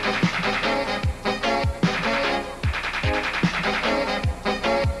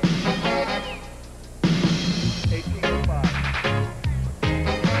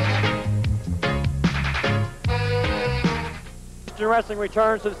 Wrestling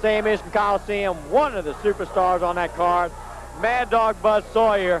returns to the Sam Houston Coliseum. One of the superstars on that card, Mad Dog Buzz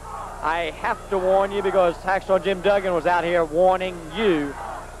Sawyer. I have to warn you because Hacksaw Jim Duggan was out here warning you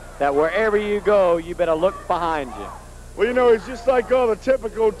that wherever you go, you better look behind you. Well, you know, it's just like all the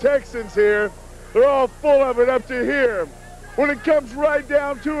typical Texans here. They're all full of it up to here. When it comes right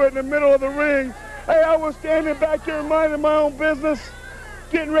down to it in the middle of the ring, hey, I was standing back here minding my own business,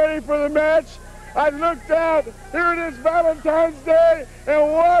 getting ready for the match. I looked out, here it is Valentine's Day, and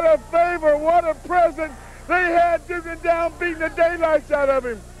what a favor, what a present. They had Dugan down beating the daylights out of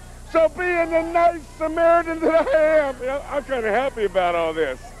him. So being the nice Samaritan that I am, I'm kind of happy about all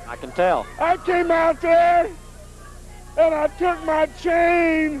this. I can tell. I came out there and I took my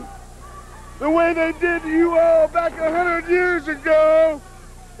chain the way they did you all back 100 years ago,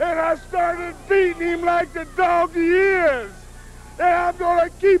 and I started beating him like the dog he is. And I'm going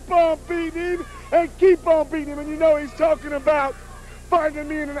to keep on beating him and keep on beating him. And you know he's talking about finding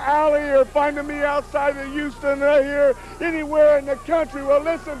me in an alley or finding me outside of Houston here, anywhere in the country. Well,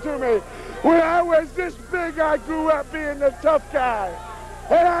 listen to me. When I was this big, I grew up being the tough guy.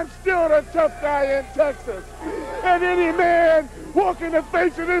 And I'm still the tough guy in Texas. And any man walking the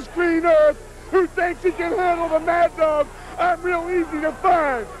face of this green earth who thinks he can handle the Mad Dog, I'm real easy to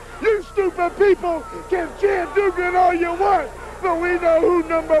find. You stupid people can chant Dugan all you want, but we know who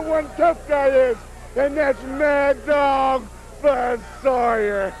 #1 tough guy is, and that's Mad Dog Buzz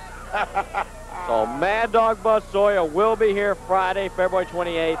Sawyer. So Mad Dog Buzz Sawyer will be here Friday, February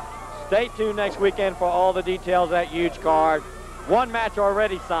 28th. Stay tuned next weekend for all the details of that huge card. One match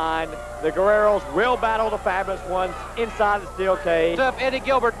already signed. The Guerreros will battle the Fabulous Ones inside the steel cage. Eddie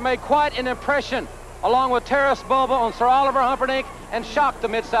Gilbert made quite an impression, along with Terrace Bulba on Sir Oliver Humperdink, and shocked the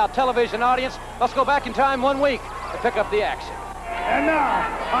Mid-South television audience. Let's go back in time 1 week to pick up the action. And now,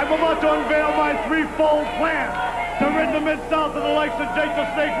 I'm about to unveil my threefold plan to rid the Mid-South of the likes of Jake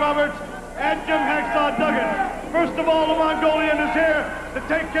the Snake Roberts and Jim Hacksaw Duggan. First of all, the Mongolian is here to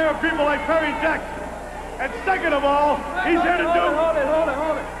take care of people like Perry Jackson. And second of all, he's here to do... Hold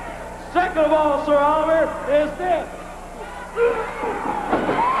it. Second of all, Sir Oliver, is this.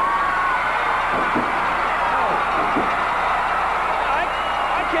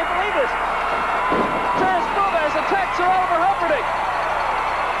 I can't believe this. Terrence Bulba has attacked Sir Oliver Humperdink.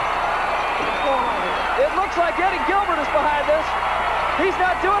 It looks like Eddie Gilbert is behind this. He's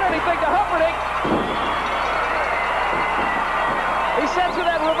not doing anything to Humperdink. He sends with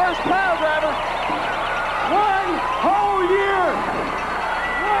that reverse pile driver. 1 whole year.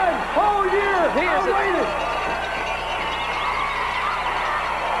 1 whole year. He is waited.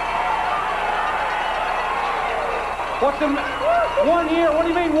 What's the 1 year? What do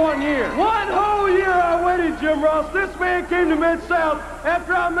you mean 1 year? 1 whole year I waited, Jim Ross. This man came to Mid-South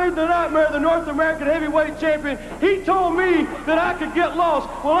after I made the Nightmare the North American heavyweight champion. He told me that I could get lost.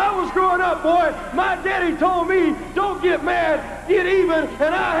 Well, I was growing up, boy. My daddy told me, don't get mad, get even,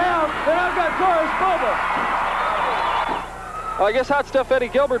 and I have, and I've got Terrence Bulba. Well, I guess Hot Stuff Eddie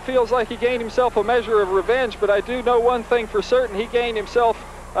Gilbert feels like he gained himself a measure of revenge, but I do know one thing for certain. He gained himself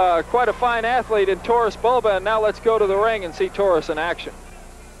quite a fine athlete in Taurus Bulba, and now let's go to the ring and see Taurus in action.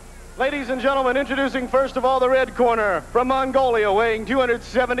 Ladies and gentlemen, introducing first of all the red corner from Mongolia, weighing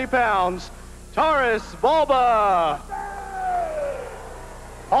 270 pounds, Taurus Bulba.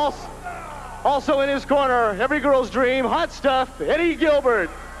 Also in his corner, every girl's dream, Hot Stuff Eddie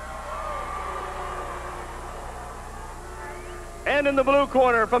Gilbert. And in the blue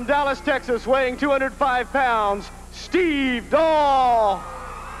corner from Dallas, Texas, weighing 205 pounds, Steve Dahl.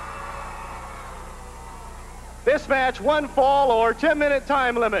 This match, 1 fall or 10-minute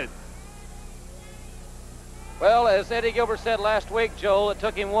time limit. Well, as Eddie Gilbert said last week, Joel, it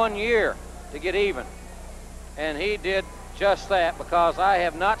took him 1 year to get even. And he did just that, because I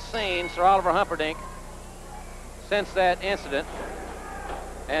have not seen Sir Oliver Humperdink since that incident.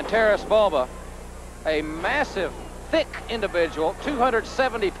 And Terrence Bulba, a massive, thick individual,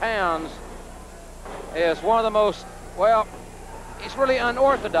 270 pounds, is one of the most, well, he's really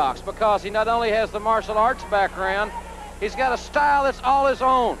unorthodox, because he not only has the martial arts background, he's got a style that's all his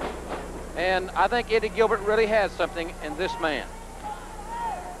own. And I think Eddie Gilbert really has something in this man.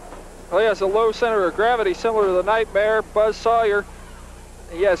 Well, he has a low center of gravity similar to the Nightmare, Buzz Sawyer.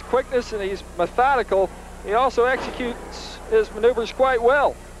 He has quickness and he's methodical. He also executes his maneuvers quite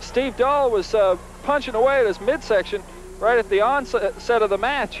well. Steve Dahl was punching away at his midsection right at the onset of the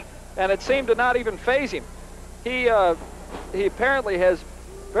match, and it seemed to not even faze him. He apparently has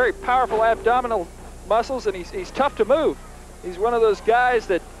very powerful abdominal muscles, and he's tough to move. He's one of those guys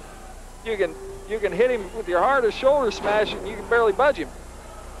that you can hit him with your hardest shoulder smash and you can barely budge him.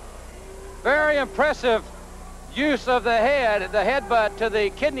 Very impressive use of the headbutt to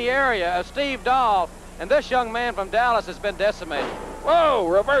the kidney area of Steve Dahl, and this young man from Dallas has been decimated. Whoa,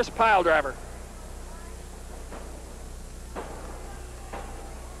 reverse pile driver.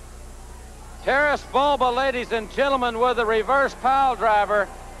 Terrence Bulba, ladies and gentlemen, with a reverse pile driver.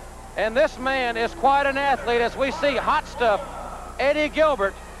 And this man is quite an athlete, as we see Hot Stuff Eddie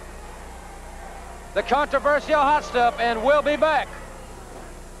Gilbert, the controversial Hot Stuff, and we'll be back.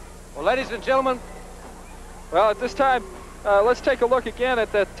 Well, ladies and gentlemen. Well, at this time, let's take a look again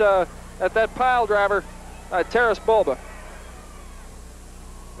at that pile driver, Terrence Bulba.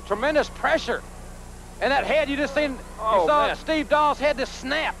 tremendous pressure. And that head you just seen, you saw Steve Dahl's head just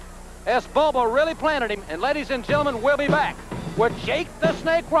snap as Bulba really planted him. And ladies and gentlemen, we'll be back with Jake the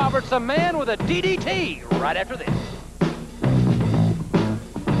Snake Roberts, a man with a DDT, right after this.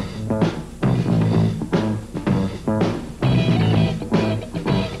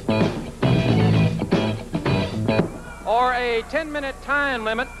 Or a 10-minute time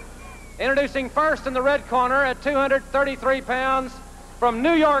limit. Introducing first in the red corner at 233 pounds from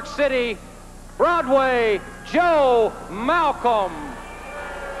New York City, Broadway, Joe Malcolm.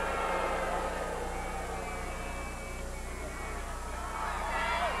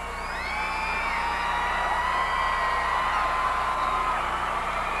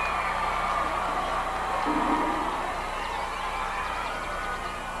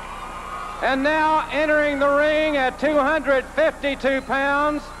 And now entering the ring at 252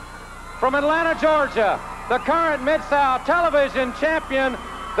 pounds from Atlanta, Georgia, the current Mid-South television champion,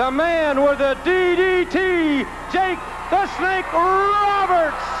 the man with the DDT, Jake the Snake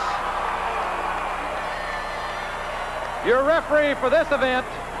Roberts. Your referee for this event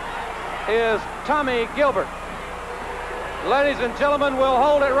is Tommy Gilbert. Ladies and gentlemen, we'll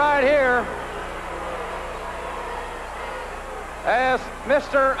hold it right here as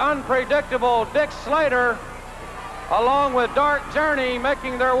Mr. Unpredictable Dick Slater, along with Dark Journey,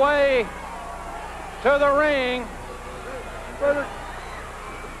 making their way to the ring. Hold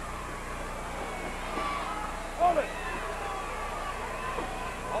it.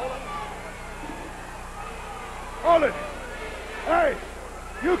 Hold it. Hey,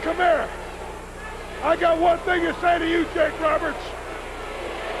 you come here. I got one thing to say to you, Jake Roberts.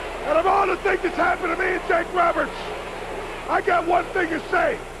 Out of all the things that's happened to me and Jake Roberts, I got one thing to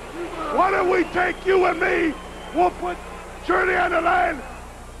say. Why don't we take you and me? We'll put Journey on the line.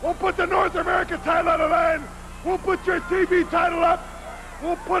 We'll put the North American title on the line. We'll put your TV title up.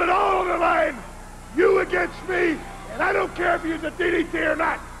 We'll put it all on the line. You against me, and I don't care if you're the DDT or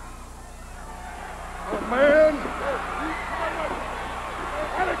not. Oh, man.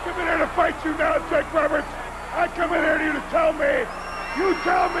 I didn't come in here to fight you now, Jake Roberts. I come in here to you to tell me. You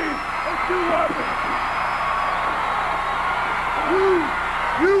tell me that you want me.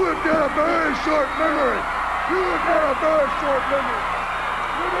 You have got a very short memory. You have got a very short memory.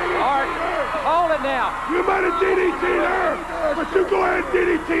 Art, hold it now. You might have DDT'd her, but you go ahead and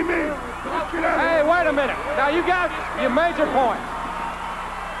DDT me. Hey, wait a minute. Now you got your major point.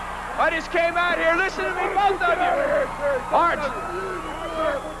 I just came out here. Listen to me, both of you. Art.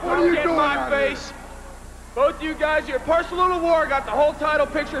 What are you Get doing in my out face. Both of you guys, your personal little war got the whole title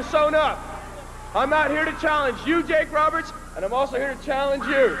picture sewn up. I'm out here to challenge you, Jake Roberts, and I'm also here to challenge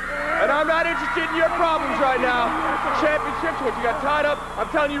you. And I'm not interested in your problems right now. Championship's what you got tied up. I'm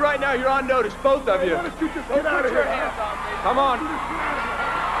telling you right now, you're on notice, both of you. Why don't you just get out of here? Come on.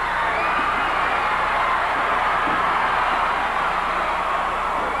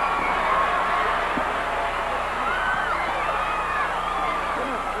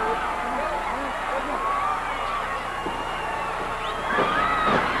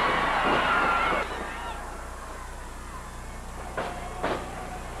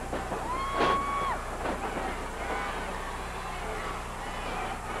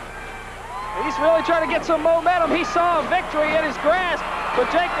 Really trying to get some momentum. He saw a victory in his grasp, but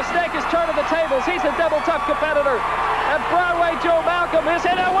Jake the Snake is turning the tables. He's a double tough competitor. And Broadway Joe Malcolm is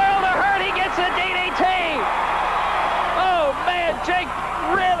in a world of hurt. He gets a DDT. Oh, man, Jake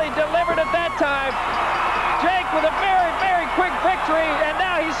really delivered at that time. Jake with a very, very quick victory, and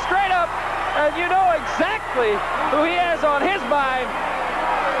now he's straight up, and you know exactly who he has on his mind.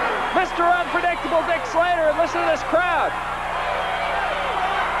 Mr. Unpredictable Dick Slater, and listen to this crowd.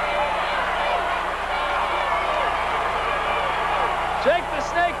 Jake the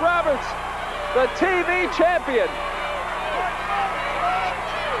Snake Roberts, the TV champion.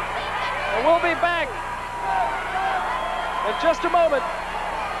 And we'll be back in just a moment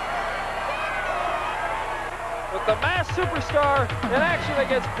with the masked superstar in action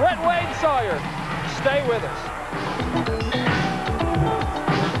against Brett Wayne Sawyer. Stay with us.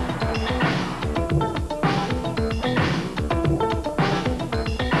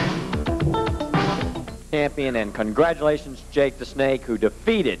 Champion, and congratulations, Jake the Snake, who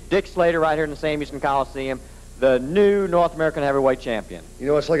defeated Dick Slater right here in the Sam Houston Coliseum, the new North American heavyweight champion. You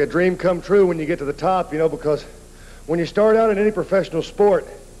know, it's like a dream come true when you get to the top, you know, because when you start out in any professional sport,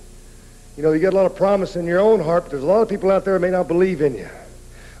 you know, you get a lot of promise in your own heart, but there's a lot of people out there who may not believe in you.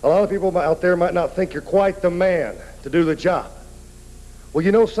 A lot of people out there might not think you're quite the man to do the job. Well,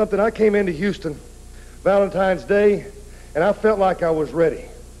 you know something? I came into Houston Valentine's Day, and I felt like I was ready.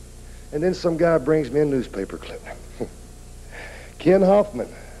 And then some guy brings me a newspaper clipping. Ken Hoffman,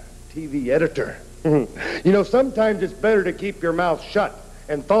 TV editor. You know, sometimes it's better to keep your mouth shut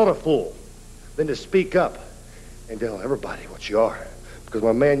and thought a fool than to speak up and tell everybody what you are. Because,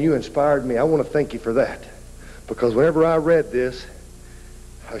 my man, you inspired me. I want to thank you for that. Because whenever I read this,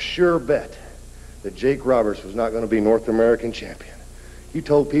 I sure bet that Jake Roberts was not going to be North American champion. You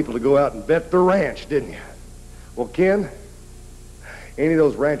told people to go out and bet their ranch, didn't you? Well, Ken, any of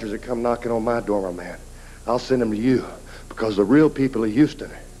those ranchers that come knocking on my door, my man, I'll send them to you. Because the real people of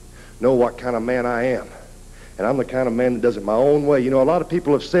Houston know what kind of man I am. And I'm the kind of man that does it my own way. You know, a lot of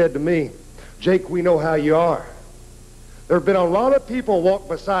people have said to me, Jake, we know how you are. There have been a lot of people walk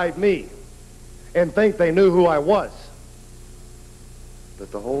beside me and think they knew who I was.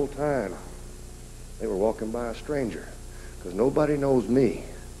 But the whole time, they were walking by a stranger. Because nobody knows me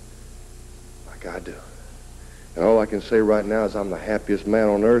like I do. And all I can say right now is I'm the happiest man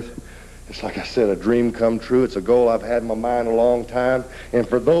on earth. It's like I said, a dream come true. It's a goal I've had in my mind a long time. And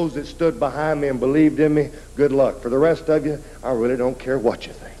for those that stood behind me and believed in me, good luck. For the rest of you, I really don't care what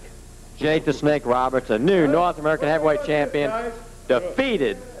you think. Jake the Snake Roberts, a new North American heavyweight champion,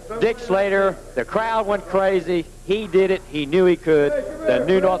 defeated Dick Slater. The crowd went crazy. He did it. He knew he could. The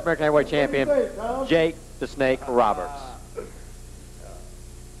new North American heavyweight champion, Jake the Snake Roberts.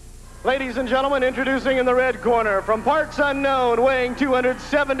 Ladies and gentlemen, introducing in the red corner, from parts unknown, weighing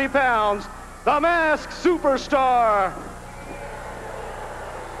 270 pounds, the Masked Superstar.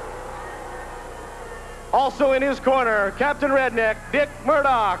 Also in his corner, Captain Redneck, Dick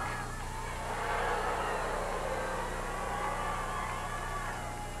Murdoch.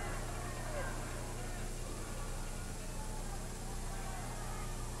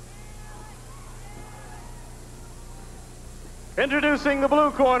 Introducing the blue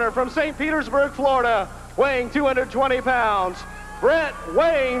corner from St. Petersburg, Florida, weighing 220 pounds, Brett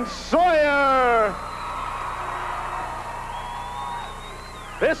Wayne Sawyer.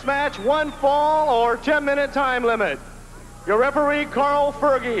 This match, 1 fall or 10-minute time limit. Your referee, Carl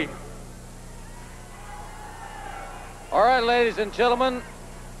Fergie. All right, ladies and gentlemen,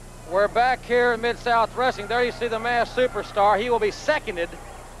 we're back here in Mid-South Wrestling. There you see the Masked Superstar. He will be seconded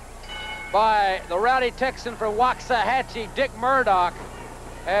by the rowdy Texan from Waxahachie, Dick Murdoch,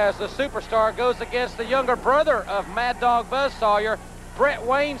 as the Superstar goes against the younger brother of Mad Dog Buzz Sawyer, Brett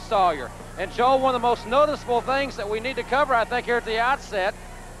Wayne Sawyer. And Joe, one of the most noticeable things that we need to cover, I think, here at the outset,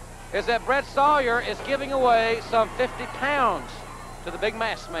 is that Brett Sawyer is giving away some 50 pounds to the big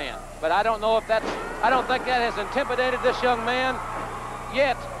masked man. But I don't know if that's, I don't think that has intimidated this young man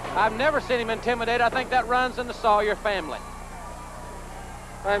yet. I've never seen him intimidated. I think that runs in the Sawyer family.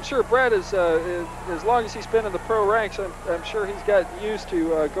 I'm sure Brett is, as long as he's been in the pro ranks, I'm sure he's got used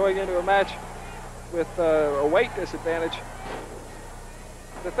to going into a match with a weight disadvantage.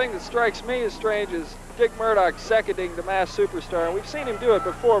 The thing that strikes me as strange is Dick Murdoch seconding the Masked Superstar. And we've seen him do it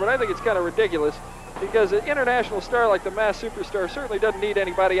before, but I think it's kind of ridiculous because an international star like the Masked Superstar certainly doesn't need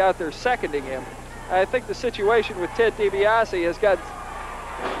anybody out there seconding him. I think the situation with Ted DiBiase has got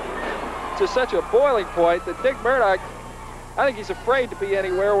to such a boiling point that Dick Murdoch, I think he's afraid to be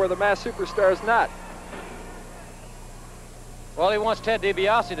anywhere where the Masked Superstar is not. Well, he wants Ted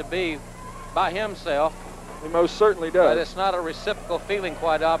DiBiase to be by himself. He most certainly does. But it's not a reciprocal feeling,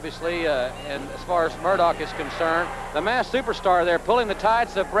 quite obviously, and as far as Murdoch is concerned. The Masked Superstar there pulling the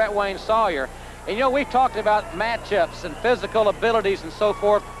tides of Brett Wayne Sawyer. And, you know, we've talked about matchups and physical abilities and so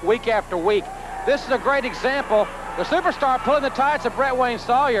forth week after week. This is a great example. The Superstar pulling the tides of Brett Wayne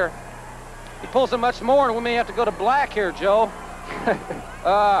Sawyer. He pulls them much more, and we may have to go to black here, Joe.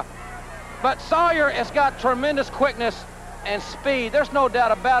 But Sawyer has got tremendous quickness and speed. There's no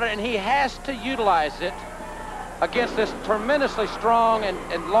doubt about it, and he has to utilize it against this tremendously strong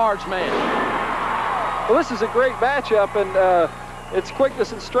and large man. Well, this is a great matchup, and it's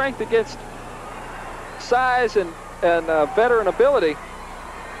quickness and strength against size and veteran ability.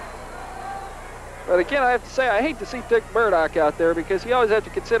 But again, I have to say, I hate to see Dick Murdoch out there because you always have to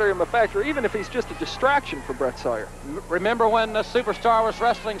consider him a factor, even if he's just a distraction for Brett Sawyer. Remember when the Superstar was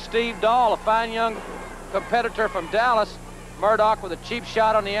wrestling Steve Dahl, a fine young competitor from Dallas, Murdoch with a cheap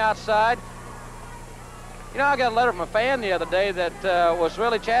shot on the outside. You know, I got a letter from a fan the other day that was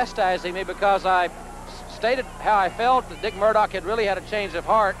really chastising me because I stated how I felt that Dick Murdoch had really had a change of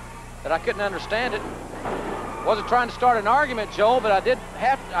heart, that I couldn't understand it. Wasn't trying to start an argument, Joel, but I did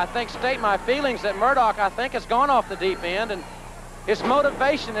have to, I think, state my feelings that Murdoch, I think, has gone off the deep end, and his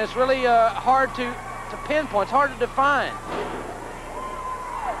motivation is really hard to pinpoint. It's hard to define.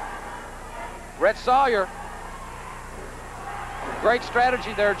 Brett Sawyer, great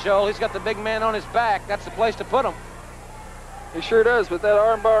strategy there, Joel. He's got the big man on his back. That's the place to put him. He sure does. With that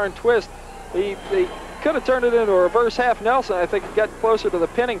arm bar and twist, he Could have turned it into a reverse half Nelson. I think it got closer to the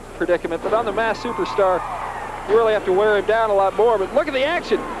pinning predicament. But on the Masked Superstar, you really have to wear him down a lot more. But look at the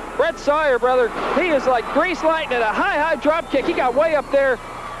action. Brett Sawyer, brother, he is like grease lighting at a high drop kick. He got way up there.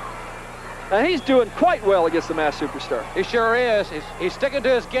 And he's doing quite well against the Masked Superstar. He sure is. He's sticking to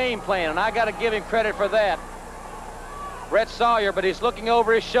his game plan, and I got to give him credit for that. Brett Sawyer, but he's looking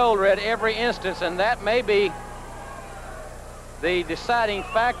over his shoulder at every instance, and that may be the deciding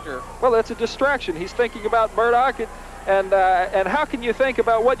factor. Well, that's a distraction. He's thinking about Murdoch, and how can you think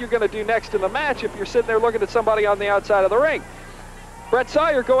about what you're going to do next in the match if you're sitting there looking at somebody on the outside of the ring? Brett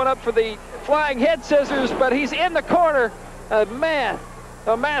Sawyer going up for the flying head scissors, but he's in the corner. Man,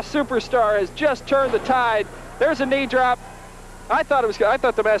 the Masked Superstar has just turned the tide. There's a knee drop. I thought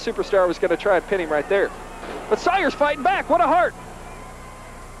the Masked Superstar was going to try and pin him right there. But Sawyer's fighting back. What a heart.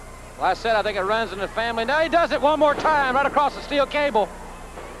 Well, I said I think it runs in the family. Now he does it one more time right across the steel cable.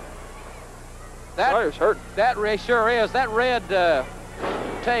 Sawyer's hurt. That sure is. That red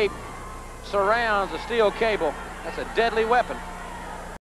tape surrounds the steel cable. That's a deadly weapon.